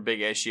super big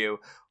issue.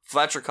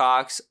 Fletcher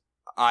Cox,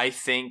 I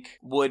think,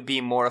 would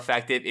be more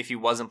effective if he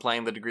wasn't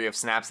playing the degree of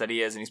snaps that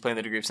he is. And he's playing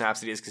the degree of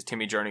snaps that he is because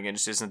Timmy Jernigan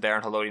just isn't there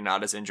and Haloti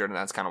Ngata's injured. And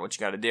that's kind of what you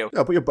got to do.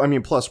 Yeah, but I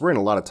mean, plus we're in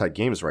a lot of tight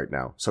games right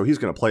now. So he's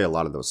going to play a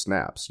lot of those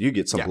snaps. You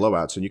get some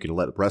blowouts and you can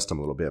let it rest him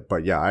a little bit.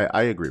 But yeah,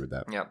 I agree with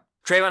that. Yeah.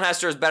 Trayvon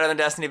Hester is better than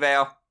Destiny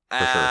Vale.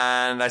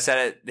 And sure. I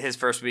said it his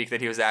first week that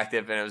he was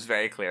active, and it was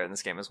very clear in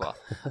this game as well.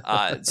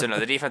 So no,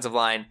 the defensive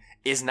line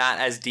is not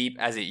as deep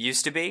as it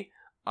used to be.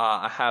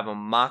 I have a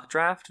mock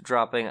draft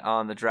dropping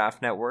on the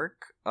Draft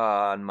Network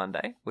on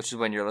Monday, which is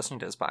when you're listening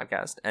to this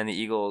podcast, and the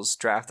Eagles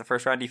draft the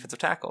first round defensive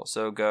tackle.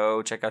 So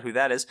go check out who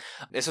that is.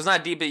 This was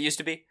not deep as it used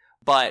to be,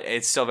 but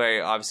it's still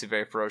obviously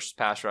very ferocious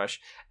pass rush.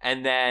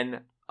 And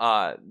then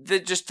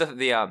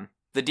the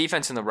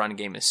defense in the run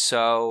game is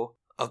so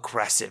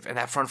aggressive, and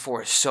that front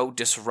 4 is so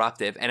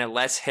disruptive, and it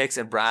lets Hicks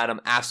and Bradham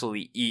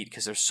absolutely eat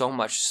because there's so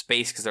much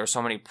space, because there are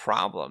so many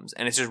problems,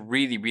 and it's just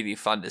really, really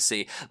fun to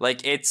see.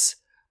 Like, it's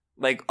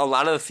like a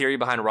lot of the theory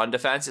behind run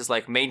defense is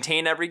like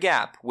maintain every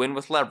gap, win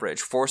with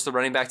leverage, force the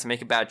running back to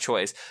make a bad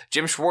choice.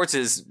 Jim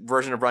Schwartz's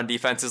version of run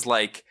defense is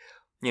like,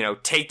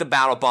 take the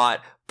battle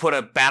bot, put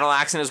a battle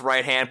axe in his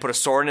right hand, put a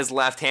sword in his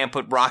left hand,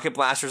 put rocket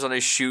blasters on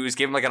his shoes,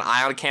 give him like an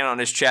ion cannon on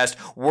his chest.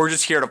 We're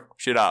just here to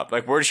shit up.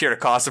 Like, we're just here to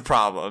cause the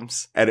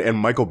problems. And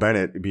Michael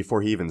Bennett,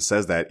 before he even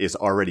says that, is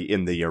already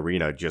in the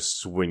arena just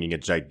swinging a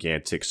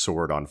gigantic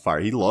sword on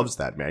fire. He loves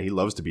that, man. He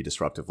loves to be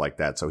disruptive like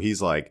that. So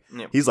he's like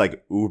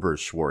uber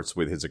Schwartz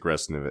with his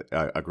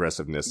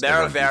aggressiveness.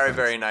 They're a very,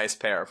 very nice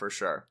pair for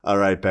sure. All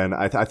right, Ben.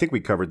 I think we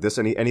covered this.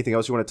 Anything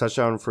else you want to touch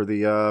on for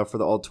the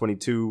All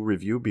 22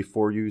 review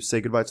before you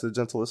say goodbye to the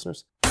gentle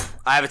listeners?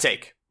 I have a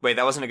take. Wait,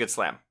 that wasn't a good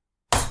slam.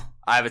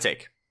 I have a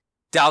take.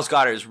 Dallas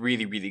Goedert is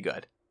really, really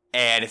good.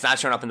 And it's not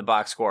showing up in the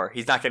box score.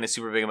 He's not getting a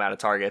super big amount of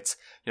targets.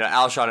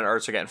 Alshon and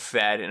Ertz are getting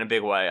fed in a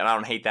big way, and I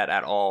don't hate that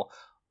at all.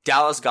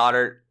 Dallas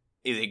Goedert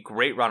is a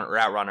great route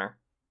runner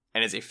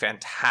and is a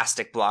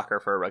fantastic blocker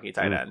for a rookie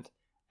tight end.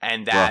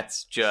 And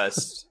that's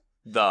just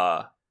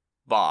the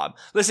bomb.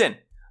 Listen,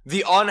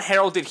 the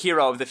unheralded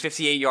hero of the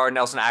 58-yard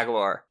Nelson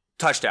Aguilar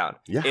touchdown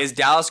is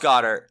Dallas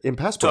Goedert. In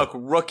pass pro. Took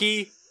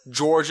rookie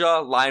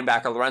Georgia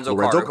linebacker Lorenzo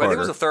Carter, who I think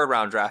was a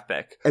 3rd-round draft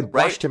pick. And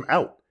rushed him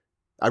out.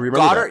 I remember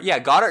that. Yeah,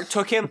 Goddard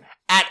took him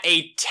at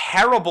a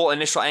terrible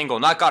initial angle.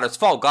 Not Goddard's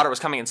fault. Goddard was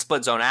coming in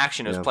split zone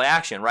action. It was play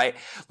action, right?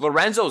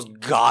 Lorenzo's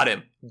got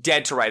him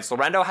dead to rights.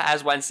 Lorenzo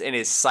has Wentz in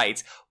his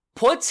sights,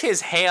 puts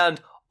his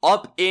hand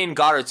up in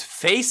Goddard's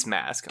face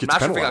mask. I'm not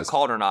sure if he got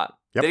called or not.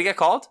 Yep. Did he get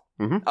called?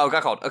 Mm-hmm. Oh,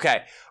 got called.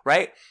 Okay,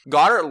 right?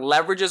 Goddard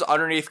leverages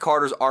underneath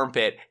Carter's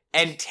armpit,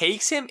 and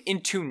takes him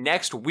into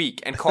next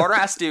week. And Carter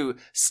has to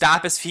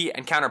stop his feet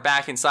and counter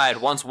back inside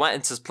once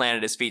Wentz has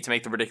planted his feet to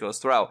make the ridiculous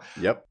throw.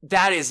 Yep.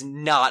 That is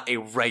not a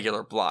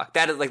regular block.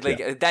 That is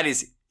that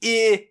is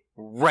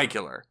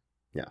irregular.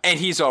 Yeah. And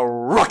he's a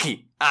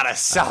rookie out of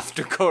South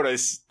Dakota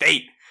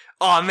State.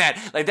 Oh man,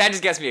 like that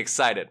just gets me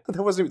excited.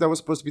 That was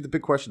supposed to be the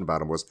big question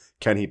about him was,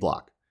 can he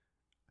block?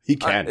 He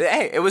can.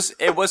 Hey, it was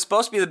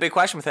supposed to be the big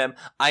question with him.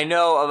 I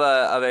know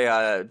of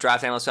a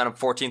draft analyst found him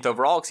 14th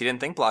overall because he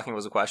didn't think blocking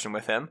was a question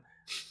with him.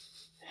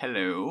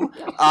 Hello.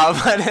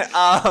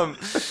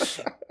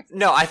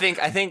 No, I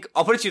think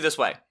I'll put it to you this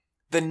way: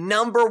 the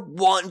number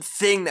one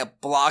thing that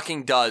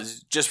blocking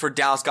does, just for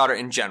Dallas Goedert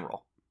in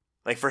general,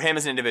 like for him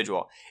as an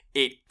individual,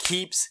 it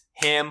keeps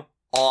him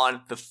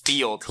on the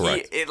field.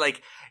 Correct.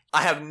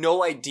 I have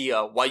no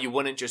idea why you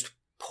wouldn't just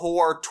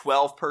pour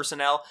 12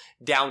 personnel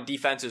down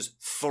defenses'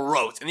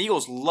 throats. And the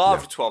Eagles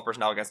loved 12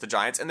 personnel against the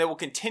Giants, and they will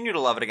continue to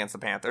love it against the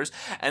Panthers.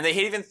 And they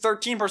hate even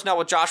 13 personnel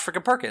with Josh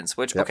freaking Perkins,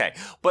 which, okay.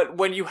 But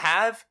when you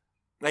have,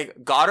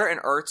 like, Goddard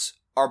and Ertz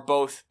are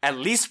both at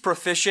least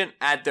proficient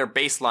at their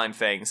baseline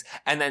things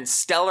and then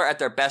stellar at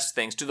their best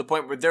things to the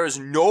point where there is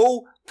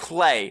no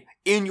play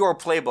in your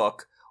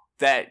playbook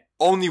that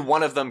only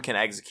one of them can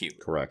execute.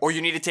 Correct. Or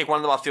you need to take one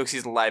of them off field because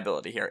he's a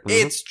liability here.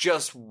 Mm-hmm. It's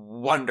just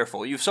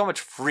wonderful. You have so much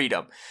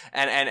freedom.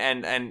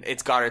 And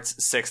it's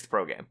Goddard's sixth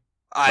pro game.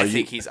 I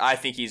think he's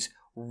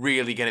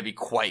really going to be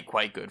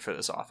quite good for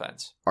this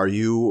offense. Are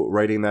you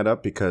writing that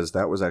up? Because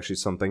that was actually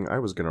something I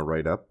was going to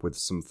write up with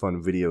some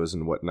fun videos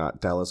and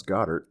whatnot. Dallas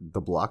Goedert,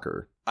 the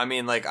blocker. I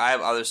mean, like, I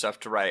have other stuff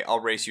to write. I'll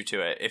race you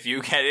to it. If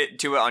you get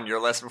to it on your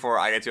list before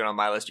I get to it on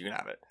my list, you can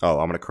have it. Oh,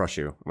 I'm going to crush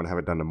you. I'm going to have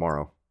it done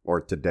tomorrow. Or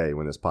today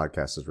when this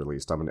podcast is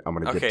released. I'm gonna get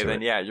to it. Okay,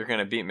 then yeah, you're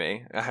gonna beat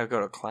me. I have to go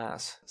to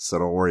class. So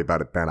don't worry about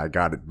it, Ben. I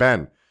got it.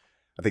 Ben,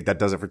 I think that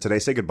does it for today.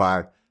 Say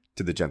goodbye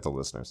to the gentle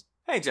listeners.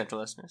 Hey, gentle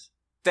listeners.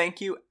 Thank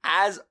you,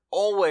 as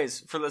always,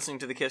 for listening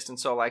to the Kist and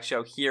Solak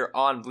show here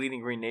on Bleeding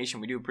Green Nation.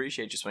 We do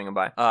appreciate you swinging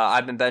by.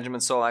 I've been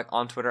Benjamin Solak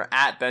on Twitter,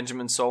 at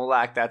Benjamin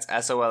Solak. That's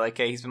Solak.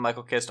 He's been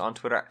Michael Kist on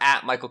Twitter,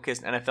 at Michael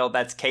Kist NFL.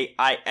 That's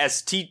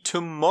KIST.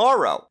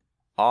 Tomorrow,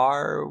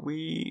 are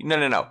we?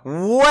 No.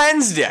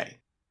 Wednesday.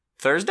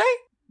 Thursday?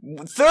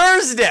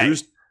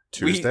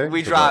 Tuesday?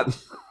 We drop.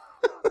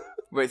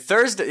 Wait,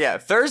 Thursday? Yeah,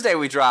 Thursday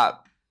we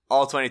drop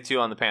all 22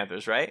 on the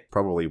Panthers, right?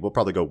 Probably. We'll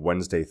probably go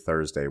Wednesday,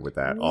 Thursday with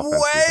that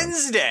offense.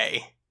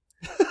 Wednesday!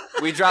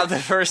 We drop the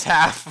first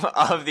half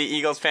of the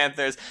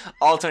Eagles-Panthers,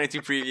 all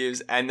 22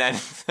 previews, and then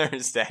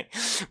Thursday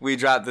we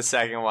drop the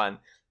second one.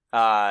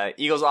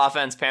 Eagles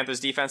offense, Panthers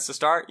defense to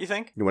start, you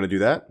think? You want to do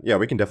that? Yeah,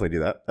 we can definitely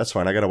do that. That's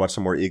fine. I got to watch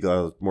some more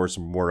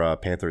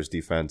Panthers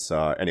defense.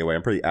 Anyway,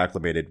 I'm pretty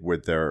acclimated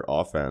with their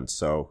offense.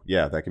 So,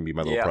 yeah, that can be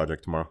my little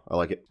project tomorrow. I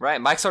like it. Right.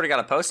 Mike's already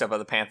got a post up of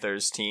the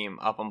Panthers team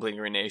up on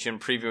Bleeding Green Nation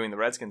previewing the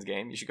Redskins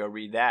game. You should go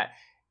read that.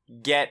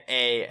 Get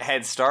a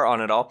head start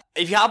on it all.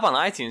 If you hop on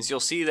iTunes,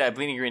 you'll see that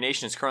Bleeding Green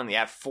Nation is currently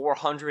at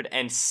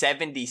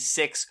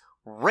 476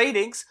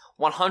 ratings,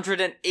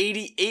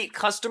 188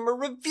 customer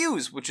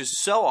reviews, which is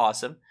so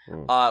awesome.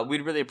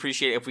 We'd really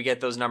appreciate it if we get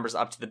those numbers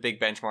up to the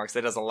big benchmarks.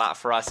 That does a lot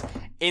for us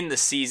in the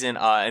season.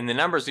 And the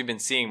numbers we've been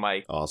seeing,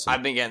 Mike, awesome.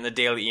 I've been getting the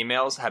daily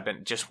emails, have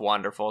been just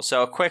wonderful.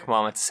 So a quick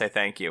moment to say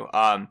thank you.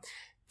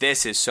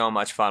 This is so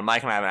much fun.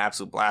 Mike and I have an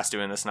absolute blast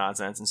doing this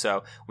nonsense, and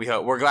so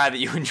we're glad that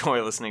you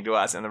enjoy listening to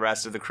us and the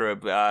rest of the crew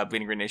of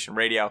Bleeding Green Nation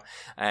Radio.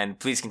 And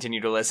please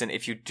continue to listen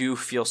if you do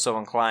feel so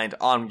inclined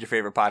on your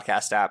favorite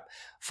podcast app.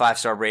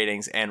 5-star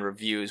ratings and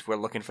reviews. We're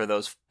looking for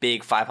those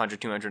big 500,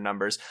 200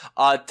 numbers.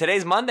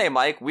 Today's Monday,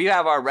 Mike. We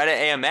have our Reddit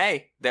AMA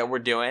that we're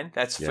doing.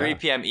 That's 3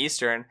 p.m.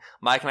 Eastern.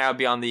 Mike and I will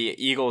be on the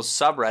Eagles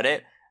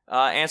subreddit.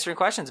 Answering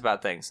questions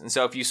about things. And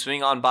so if you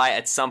swing on by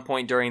at some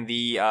point during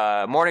the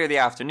morning or the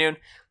afternoon,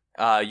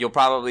 you'll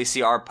probably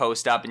see our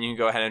post up, and you can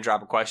go ahead and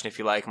drop a question if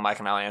you like. Mike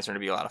and I will answer, and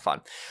it'll be a lot of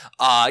fun.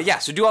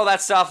 So do all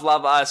that stuff.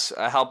 Love us.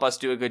 Help us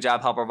do a good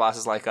job. Help our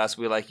bosses like us.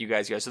 We like you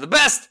guys. You guys are the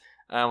best.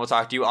 And we'll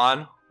talk to you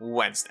on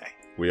Wednesday.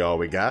 We all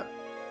we got.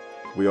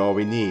 We all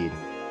we need.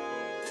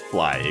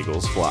 Fly,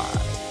 Eagles, fly.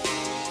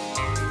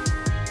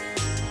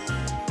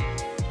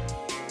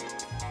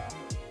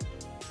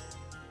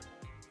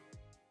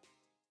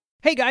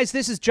 Hey guys,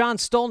 this is John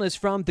Stolnis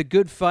from The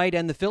Good Fight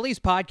and the Phillies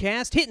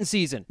podcast, Hittin'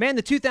 Season. Man,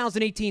 the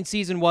 2018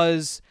 season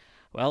was,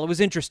 well, it was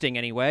interesting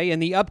anyway,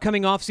 and the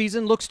upcoming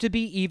offseason looks to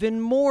be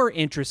even more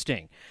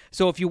interesting.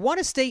 So if you want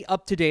to stay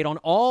up to date on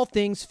all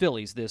things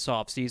Phillies this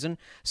offseason,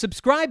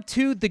 subscribe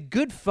to the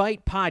Good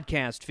Fight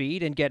podcast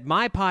feed and get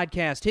my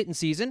podcast Hittin'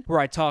 Season, where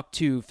I talk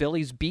to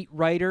Phillies beat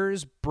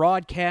writers,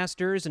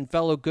 broadcasters, and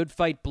fellow Good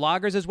Fight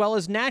bloggers, as well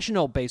as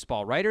national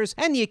baseball writers,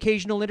 and the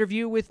occasional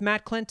interview with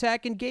Matt Klentak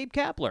and Gabe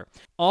Kapler.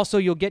 Also,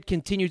 you'll get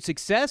Continued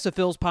Success, a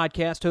Phil's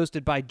podcast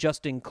hosted by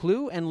Justin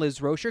Clue and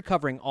Liz Rocher,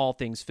 covering all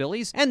things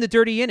Phillies, and The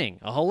Dirty Inning,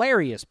 a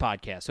hilarious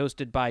podcast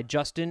hosted by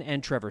Justin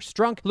and Trevor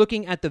Strunk,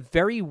 looking at the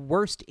very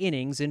worst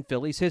innings in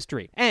Phillies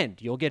history.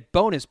 And you'll get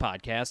bonus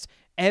podcasts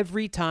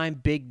every time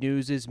big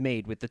news is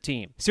made with the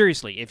team.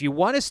 Seriously, if you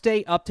want to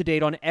stay up to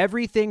date on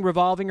everything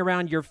revolving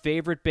around your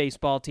favorite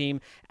baseball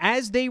team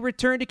as they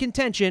return to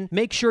contention,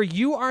 make sure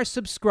you are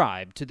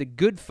subscribed to the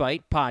Good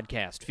Fight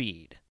podcast feed.